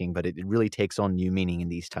asking, but it really takes on new meaning in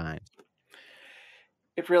these times.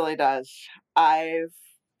 It really does. I've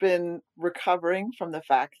been recovering from the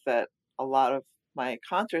fact that a lot of my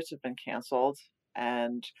concerts have been canceled,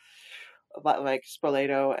 and a lot like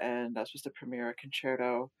Spoleto, and I was supposed to premiere a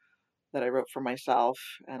concerto that I wrote for myself,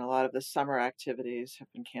 and a lot of the summer activities have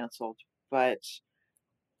been canceled. But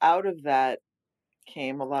out of that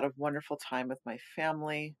came a lot of wonderful time with my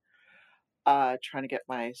family, trying to get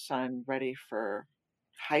my son ready for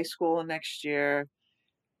high school next year.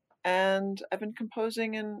 And I've been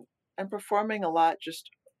composing and performing a lot, just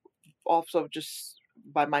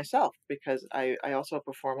by myself, because I also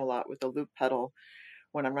perform a lot with the loop pedal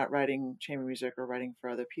when I'm not writing chamber music or writing for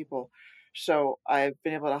other people. So I've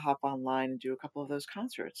been able to hop online and do a couple of those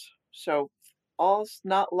concerts. So all's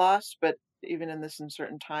not lost, but even in this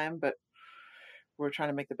uncertain time, but we're trying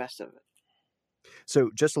to make the best of it. So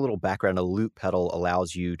just a little background, a loop pedal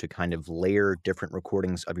allows you to kind of layer different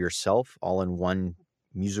recordings of yourself all in one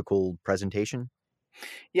musical presentation?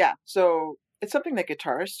 Yeah, so it's something that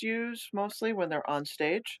guitarists use mostly when they're on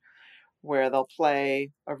stage, where they'll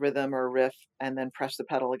play a rhythm or a riff and then press the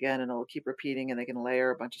pedal again and it'll keep repeating and they can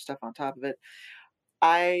layer a bunch of stuff on top of it.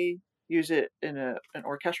 I use it in an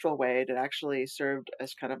orchestral way that actually served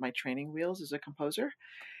as kind of my training wheels as a composer.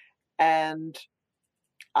 And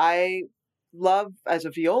I love, as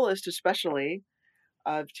a violist especially,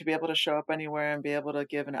 to be able to show up anywhere and be able to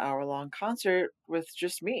give an hour-long concert with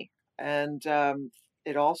just me. And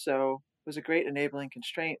it also was a great enabling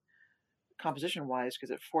constraint composition-wise, because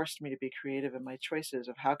it forced me to be creative in my choices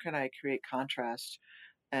of how can I create contrast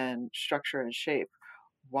and structure and shape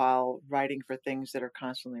while writing for things that are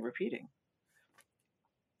constantly repeating.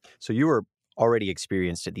 So you were already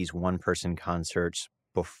experienced at these one-person concerts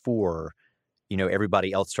before,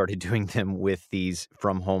 everybody else started doing them with these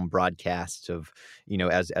from-home broadcasts of,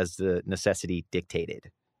 as the necessity dictated.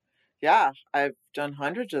 Yeah, I've done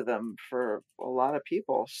hundreds of them for a lot of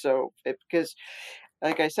people. So because,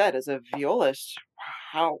 like I said, as a violist,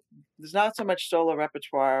 there's not so much solo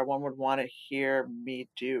repertoire one would want to hear me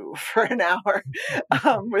do for an hour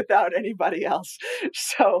without anybody else.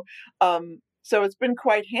 So, so it's been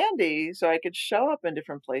quite handy. So I could show up in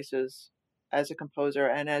different places as a composer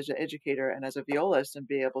and as an educator and as a violist and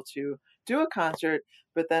be able to do a concert,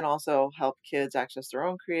 but then also help kids access their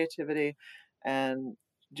own creativity and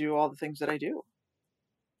do all the things that I do.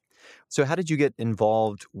 So how did you get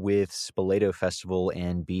involved with Spoleto Festival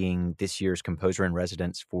and being this year's composer in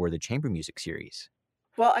residence for the chamber music series?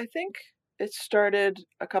 Well, I think it started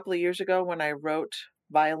a couple of years ago when I wrote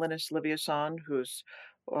violinist Livia Son, who's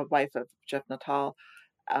a wife of Geoff Nuttall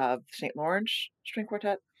of St. Lawrence String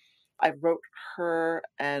Quartet. I wrote her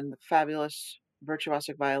and the fabulous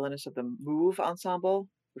virtuosic violinist of the Move Ensemble,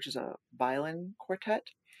 which is a violin quartet.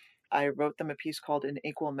 I wrote them a piece called In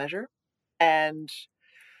Equal Measure. And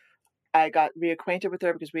I got reacquainted with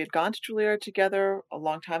her because we had gone to Juilliard together a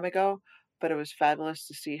long time ago, but it was fabulous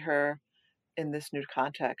to see her in this new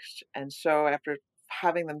context. And so after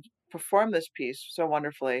having them perform this piece so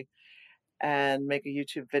wonderfully and make a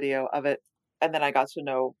YouTube video of it, and then I got to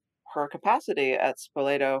know her capacity at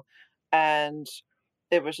Spoleto, and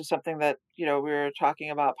it was just something that, we were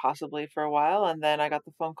talking about possibly for a while. And then I got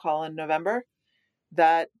the phone call in November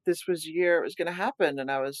that this was the year it was going to happen. And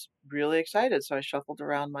I was really excited. So I shuffled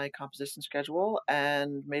around my composition schedule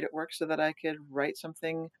and made it work so that I could write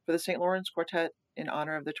something for the St. Lawrence Quartet in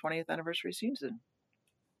honor of the 20th anniversary season.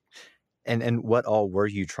 And what all were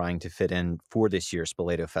you trying to fit in for this year's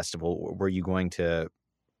Spoleto Festival? Were you going to,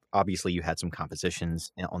 obviously you had some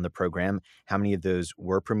compositions on the program. How many of those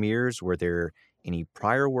were premieres? Were there any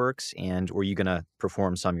prior works? And were you going to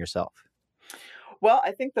perform some yourself? Well,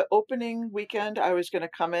 I think the opening weekend, I was going to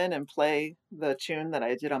come in and play the tune that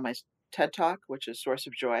I did on my TED Talk, which is Source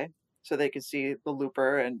of Joy, so they could see the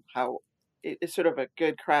looper and how it's sort of a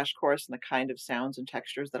good crash course in the kind of sounds and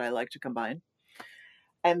textures that I like to combine.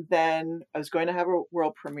 And then I was going to have a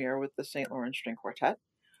world premiere with the St. Lawrence String Quartet.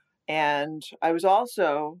 And I was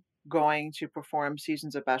also going to perform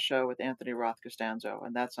Seasons of Basho with Anthony Roth Costanzo.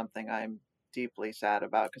 And that's something I'm deeply sad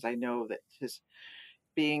about, because I know that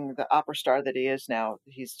being the opera star that he is now,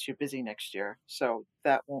 he's too busy next year. So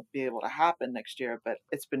that won't be able to happen next year. But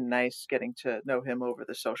it's been nice getting to know him over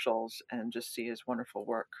the socials and just see his wonderful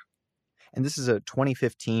work. And this is a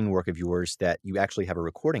 2015 work of yours that you actually have a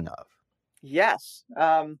recording of. Yes.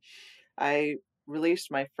 I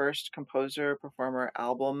released my first composer-performer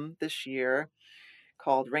album this year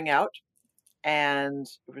called Ring Out. And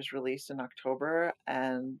it was released in October,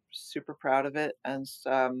 and super proud of it. And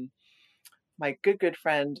my good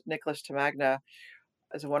friend, Nicholas Tamagna,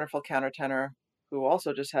 is a wonderful countertenor who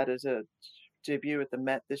also just had his debut at the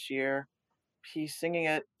Met this year. He's singing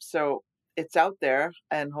it. So it's out there,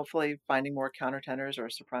 and hopefully finding more countertenors or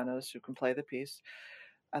sopranos who can play the piece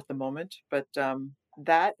at the moment. But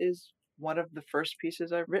that is one of the first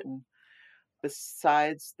pieces I've written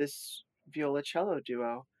besides this viola-cello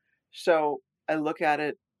duo. So I look at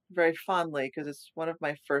it very fondly because it's one of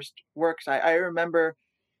my first works. I remember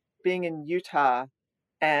being in Utah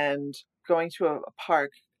and going to a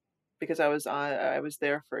park because I was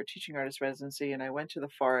there for a teaching artist residency, and I went to the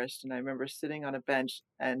forest, and I remember sitting on a bench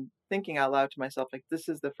and thinking out loud to myself, like, this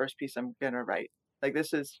is the first piece I'm going to write. Like,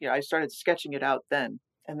 this is, I started sketching it out then.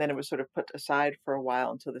 And then it was sort of put aside for a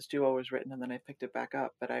while until this duo was written, and then I picked it back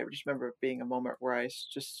up. But I just remember it being a moment where I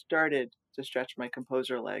just started to stretch my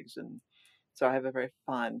composer legs. And so I have a very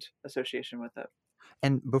fond association with it.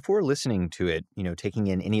 And before listening to it, taking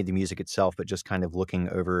in any of the music itself, but just kind of looking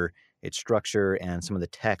over its structure and some of the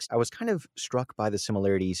text, I was kind of struck by the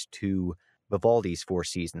similarities to Vivaldi's Four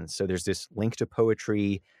Seasons. So there's this link to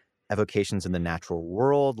poetry, evocations in the natural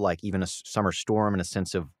world, like even a summer storm and a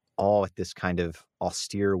sense of awe at this kind of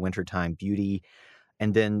austere wintertime beauty.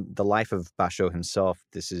 And then the life of Basho himself,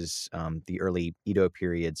 this is the early Edo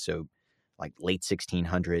period, so like late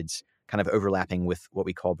 1600s, kind of overlapping with what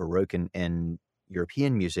we call Baroque and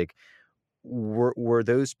European music. Were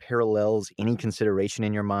those parallels any consideration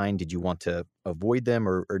in your mind? Did you want to avoid them,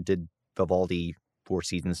 or did Vivaldi Four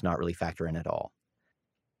Seasons not really factor in at all?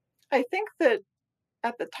 I think that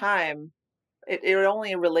at the time, it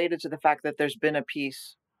only related to the fact that there's been a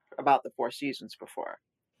piece about the Four Seasons before.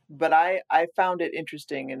 But I found it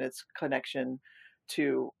interesting in its connection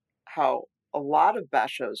to how a lot of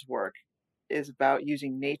Basho's work is about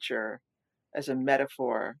using nature as a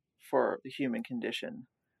metaphor for the human condition,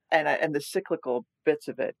 and the cyclical bits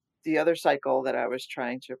of it. The other cycle that I was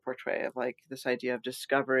trying to portray of like this idea of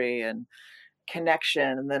discovery and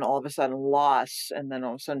connection, and then all of a sudden loss, and then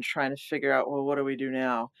all of a sudden trying to figure out, well, what do we do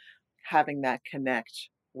now? Having that connect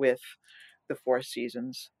with the Four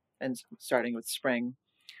Seasons and starting with spring.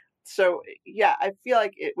 So yeah, I feel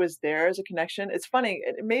like it was there as a connection. It's funny,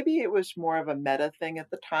 maybe it was more of a meta thing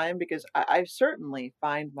at the time, because I certainly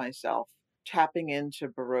find myself tapping into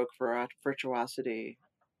Baroque virtuosity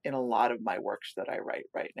in a lot of my works that I write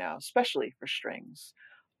right now, especially for strings.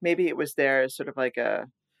 Maybe it was there as sort of like a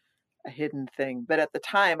hidden thing. But at the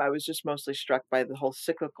time, I was just mostly struck by the whole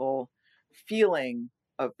cyclical feeling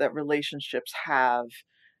of that relationships have,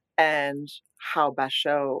 and how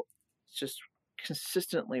Basho just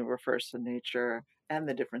consistently refers to nature and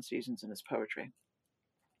the different seasons in his poetry.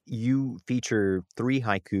 You feature 3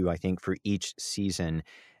 haiku, I think, for each season.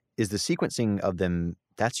 Is the sequencing of them,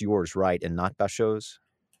 that's yours, right, and not Basho's?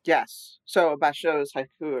 Yes. So Basho's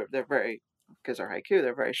haiku, because they're haiku,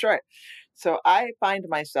 they're very short. So I find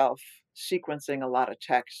myself sequencing a lot of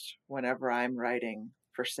text whenever I'm writing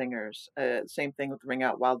for singers. Same thing with Ring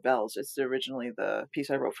Out Wild Bells. It's originally the piece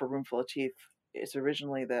I wrote for Roomful of Teeth. It's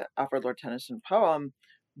originally the Alfred Lord Tennyson poem,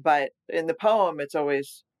 But in the poem, it's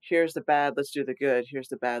always, here's the bad, let's do the good. Here's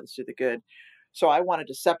the bad, let's do the good. So I wanted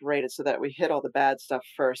to separate it so that we hit all the bad stuff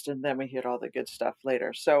first and then we hit all the good stuff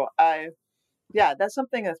later. So yeah, that's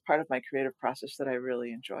something that's part of my creative process that I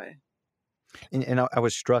really enjoy. And I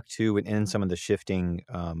was struck too in some of the shifting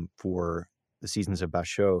for the seasons of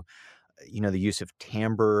Basho, the use of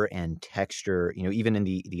timbre and texture, even in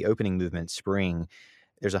the opening movement, Spring,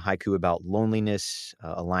 there's a haiku about loneliness,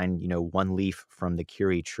 a line, one leaf from the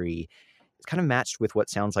kiri tree. It's kind of matched with what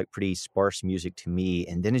sounds like pretty sparse music to me.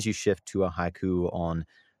 And then as you shift to a haiku on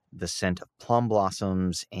the scent of plum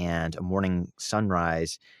blossoms and a morning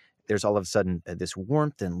sunrise, there's all of a sudden this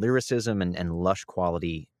warmth and lyricism and lush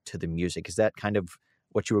quality to the music. Is that kind of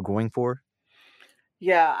what you were going for?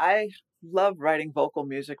 Yeah, I love writing vocal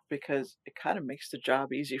music because it kind of makes the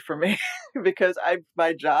job easy for me because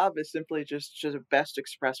my job is simply just to best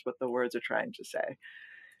express what the words are trying to say.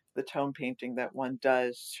 The tone painting that one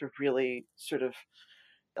does to really sort of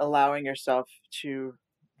allowing yourself to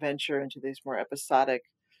venture into these more episodic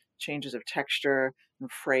changes of texture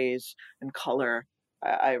and phrase and color.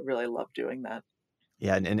 I really love doing that.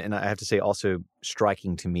 Yeah, and I have to say also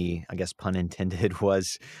striking to me, I guess pun intended,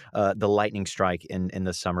 was the lightning strike in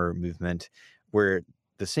the summer movement where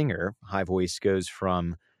the singer, high voice, goes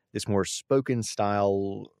from this more spoken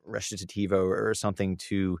style recitativo or something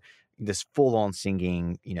to this full-on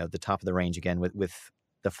singing, the top of the range again with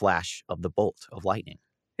the flash of the bolt of lightning.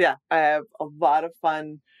 Yeah, I have a lot of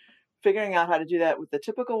fun figuring out how to do that with the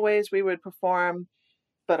typical ways we would perform,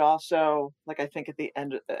 but also, like, I think at the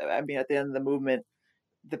end of the movement,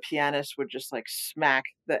 the pianist would just like smack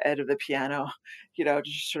the edge of the piano, to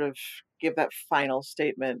just sort of give that final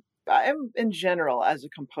statement. I'm, in general, as a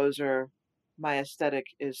composer, my aesthetic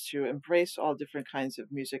is to embrace all different kinds of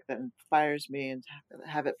music that inspires me and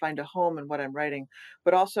have it find a home in what I'm writing,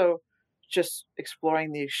 but also just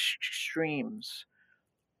exploring the extremes,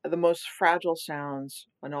 the most fragile sounds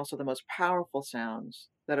and also the most powerful sounds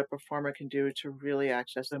that a performer can do to really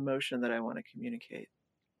access the emotion that I want to communicate.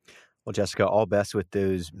 Well, Jessica, all best with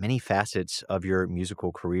those many facets of your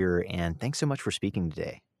musical career, and thanks so much for speaking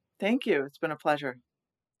today. Thank you. It's been a pleasure.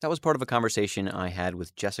 That was part of a conversation I had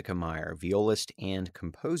with Jessica Meyer, violist and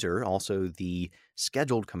composer, also the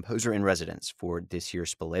scheduled composer in residence for this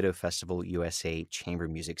year's Spoleto Festival USA Chamber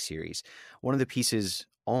Music Series. One of the pieces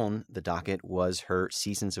on the docket was her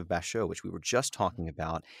Seasons of Basho, which we were just talking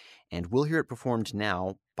about, and we'll hear it performed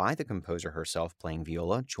now by the composer herself playing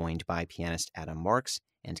viola, joined by pianist Adam Marks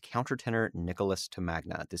and countertenor Nicholas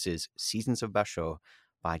Tamagna. This is Seasons of Basho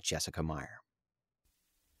by Jessica Meyer.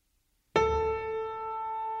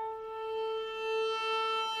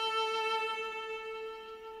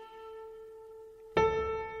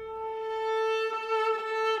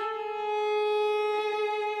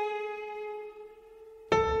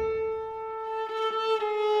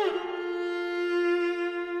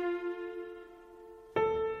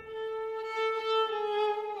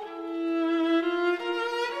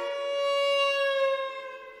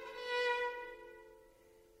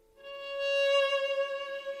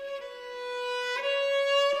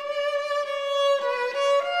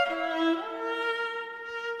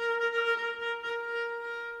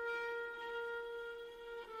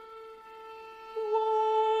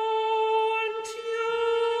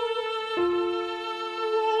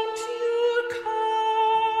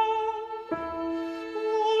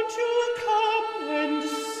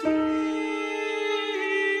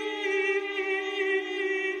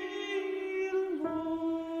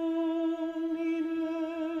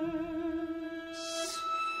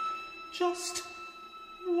 Just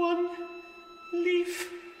one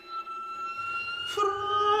leaf from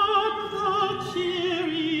the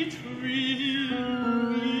kiri tree.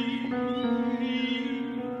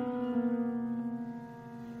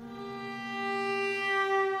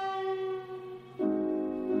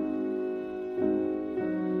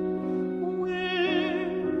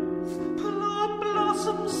 With plum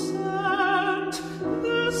blossoms and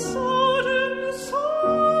the sudden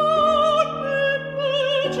sun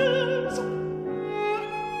emerges.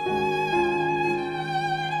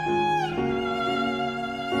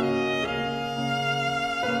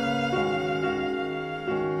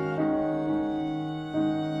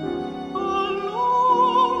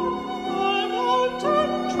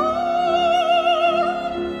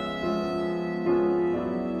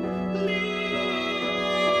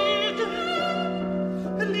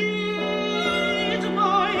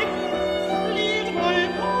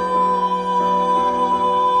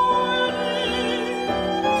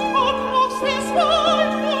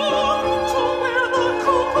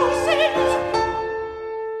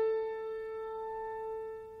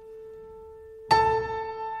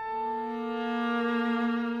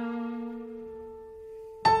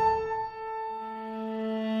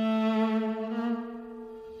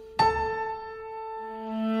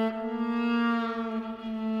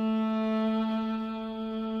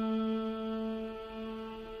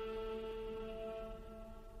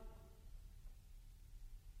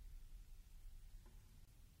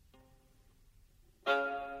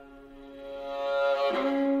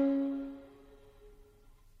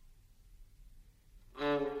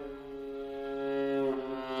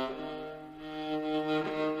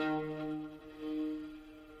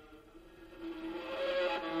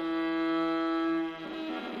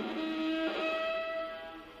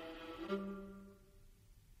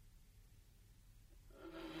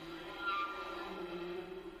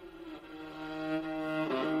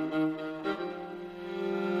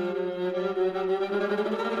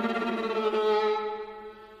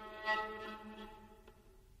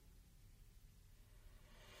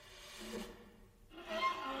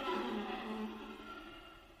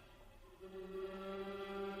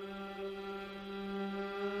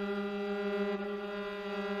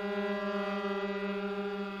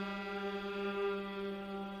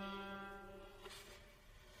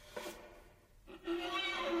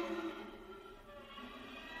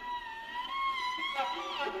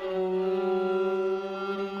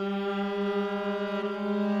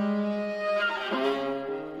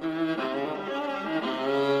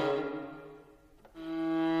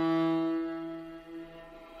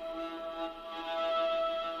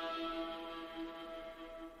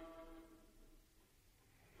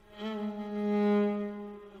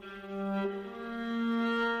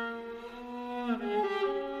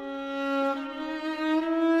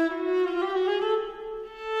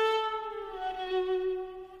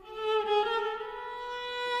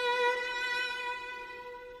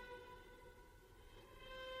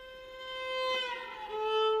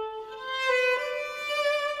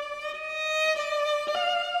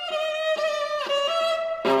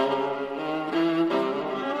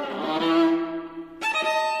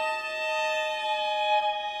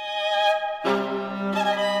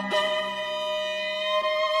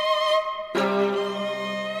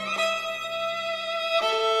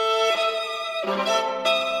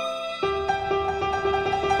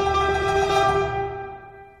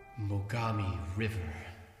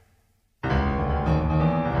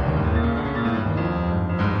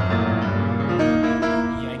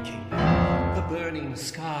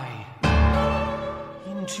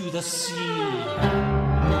 into the sea.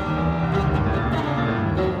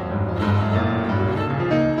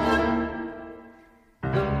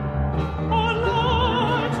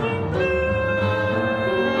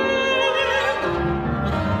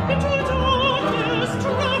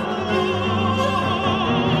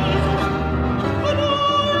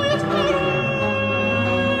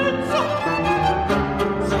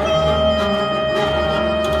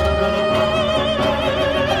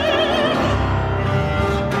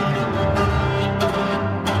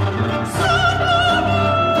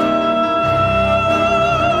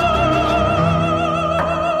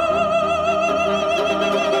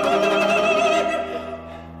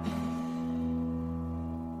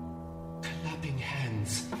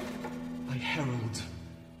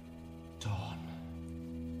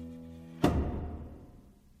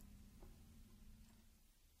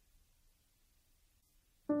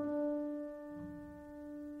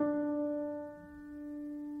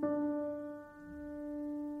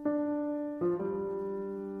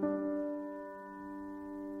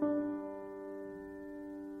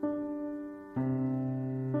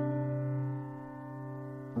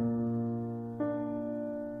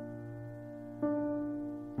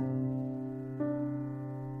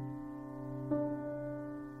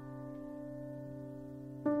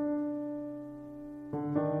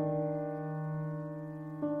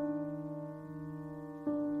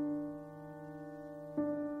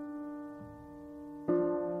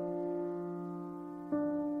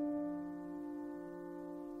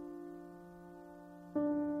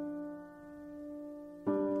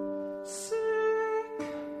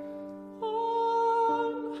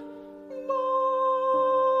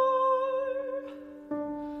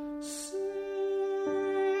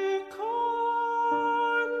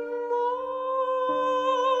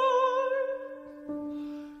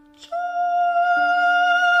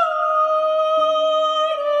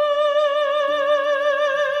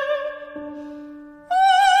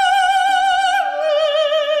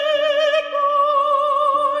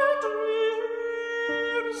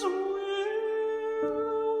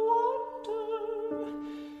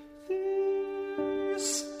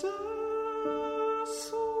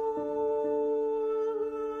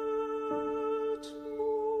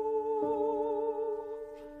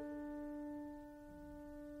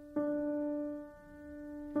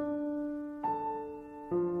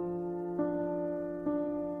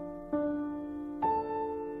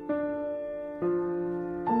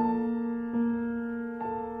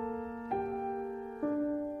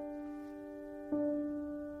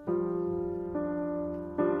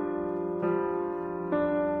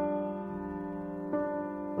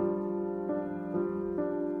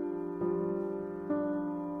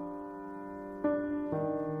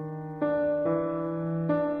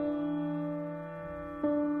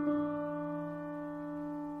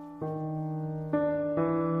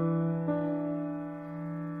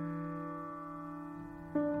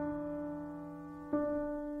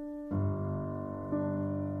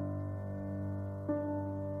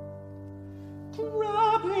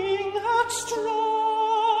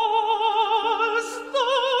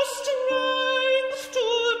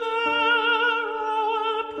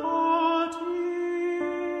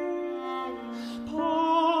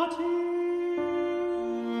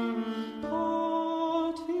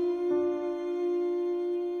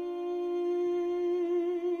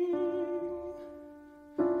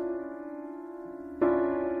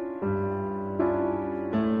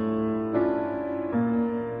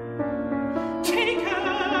 Take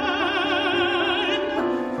her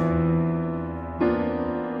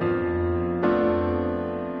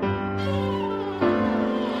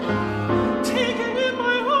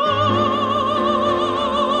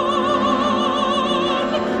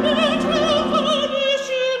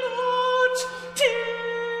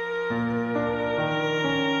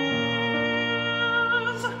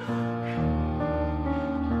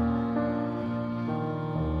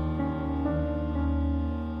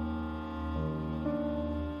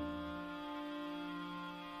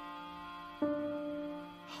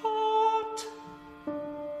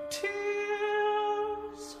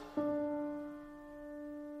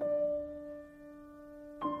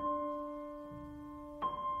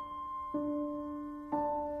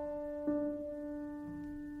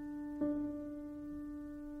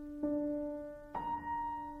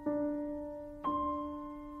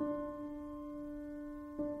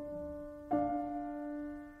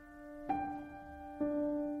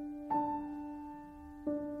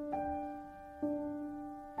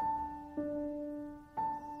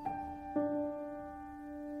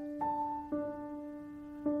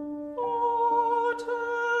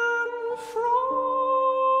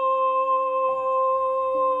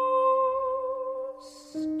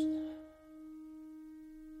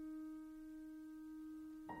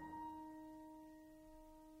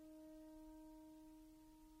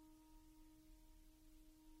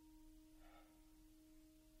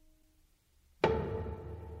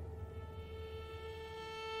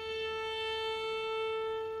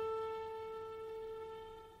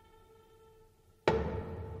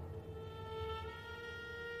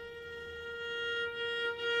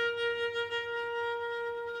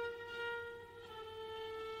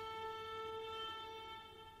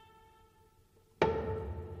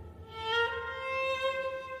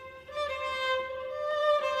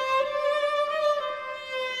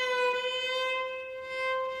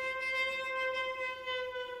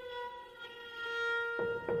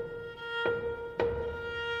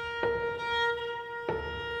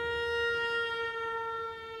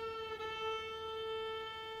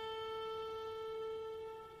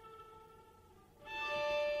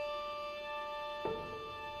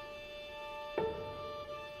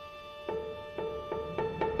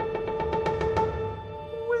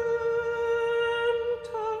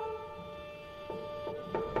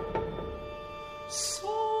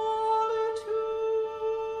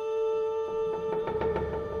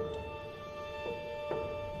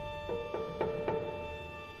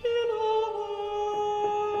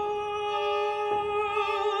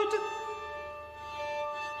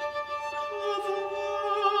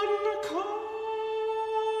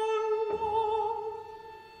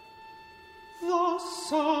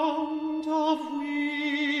Sound of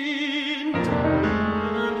wind.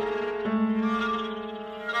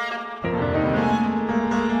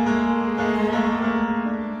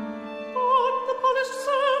 On the polished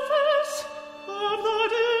surface of the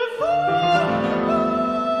device.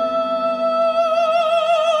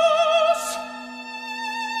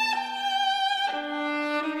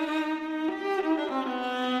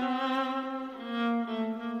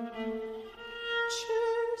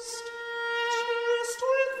 Chased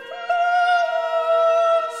with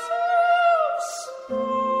flowers of snow.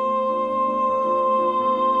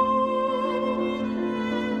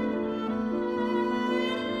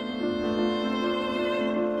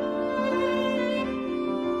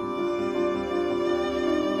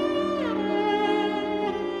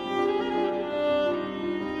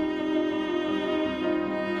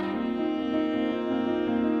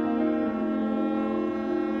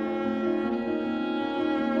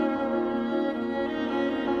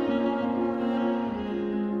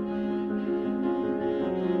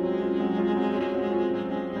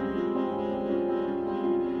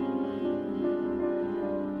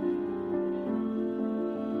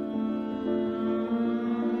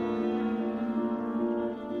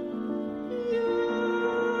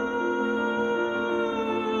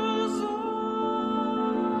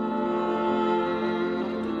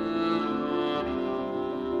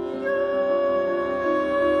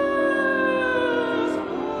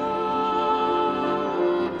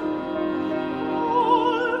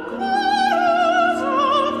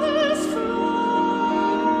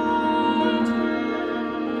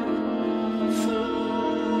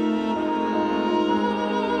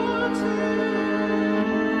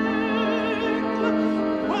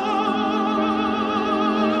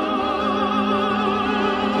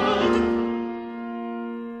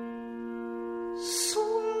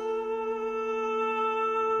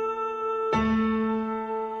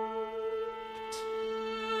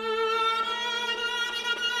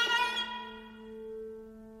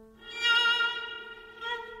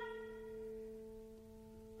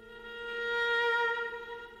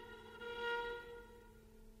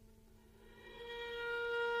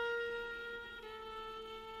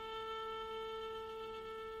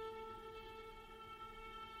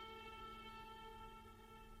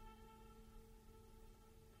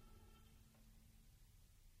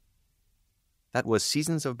 That was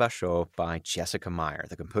Seasons of Basho by Jessica Meyer,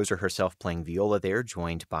 the composer herself playing viola there,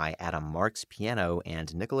 joined by Adam Marks, piano,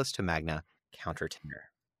 and Nicholas Tamagna, countertenor.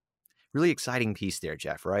 Really exciting piece there,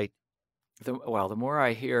 Geoff, right? The more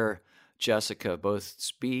I hear Jessica both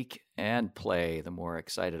speak and play, the more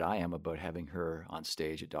excited I am about having her on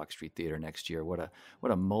stage at Dock Street Theater next year. What a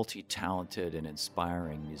multi-talented and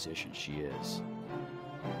inspiring musician she is.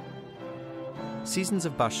 Seasons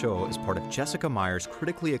of Basho is part of Jessica Meyer's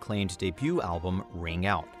critically acclaimed debut album, Ring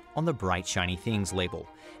Out, on the Bright Shiny Things label,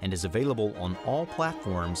 and is available on all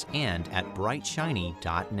platforms and at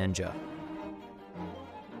brightshiny.ninja.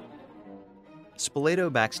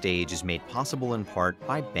 Spoleto Backstage is made possible in part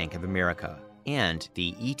by Bank of America and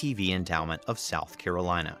the ETV Endowment of South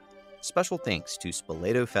Carolina. Special thanks to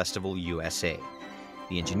Spoleto Festival USA.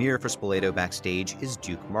 The engineer for Spoleto Backstage is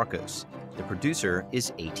Duke Marcos. The producer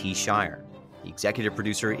is A.T. Shire. The executive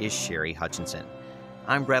producer is Sherry Hutchinson.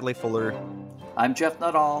 I'm Bradley Fuller. I'm Geoff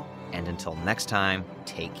Nuttall. And until next time,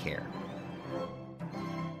 take care.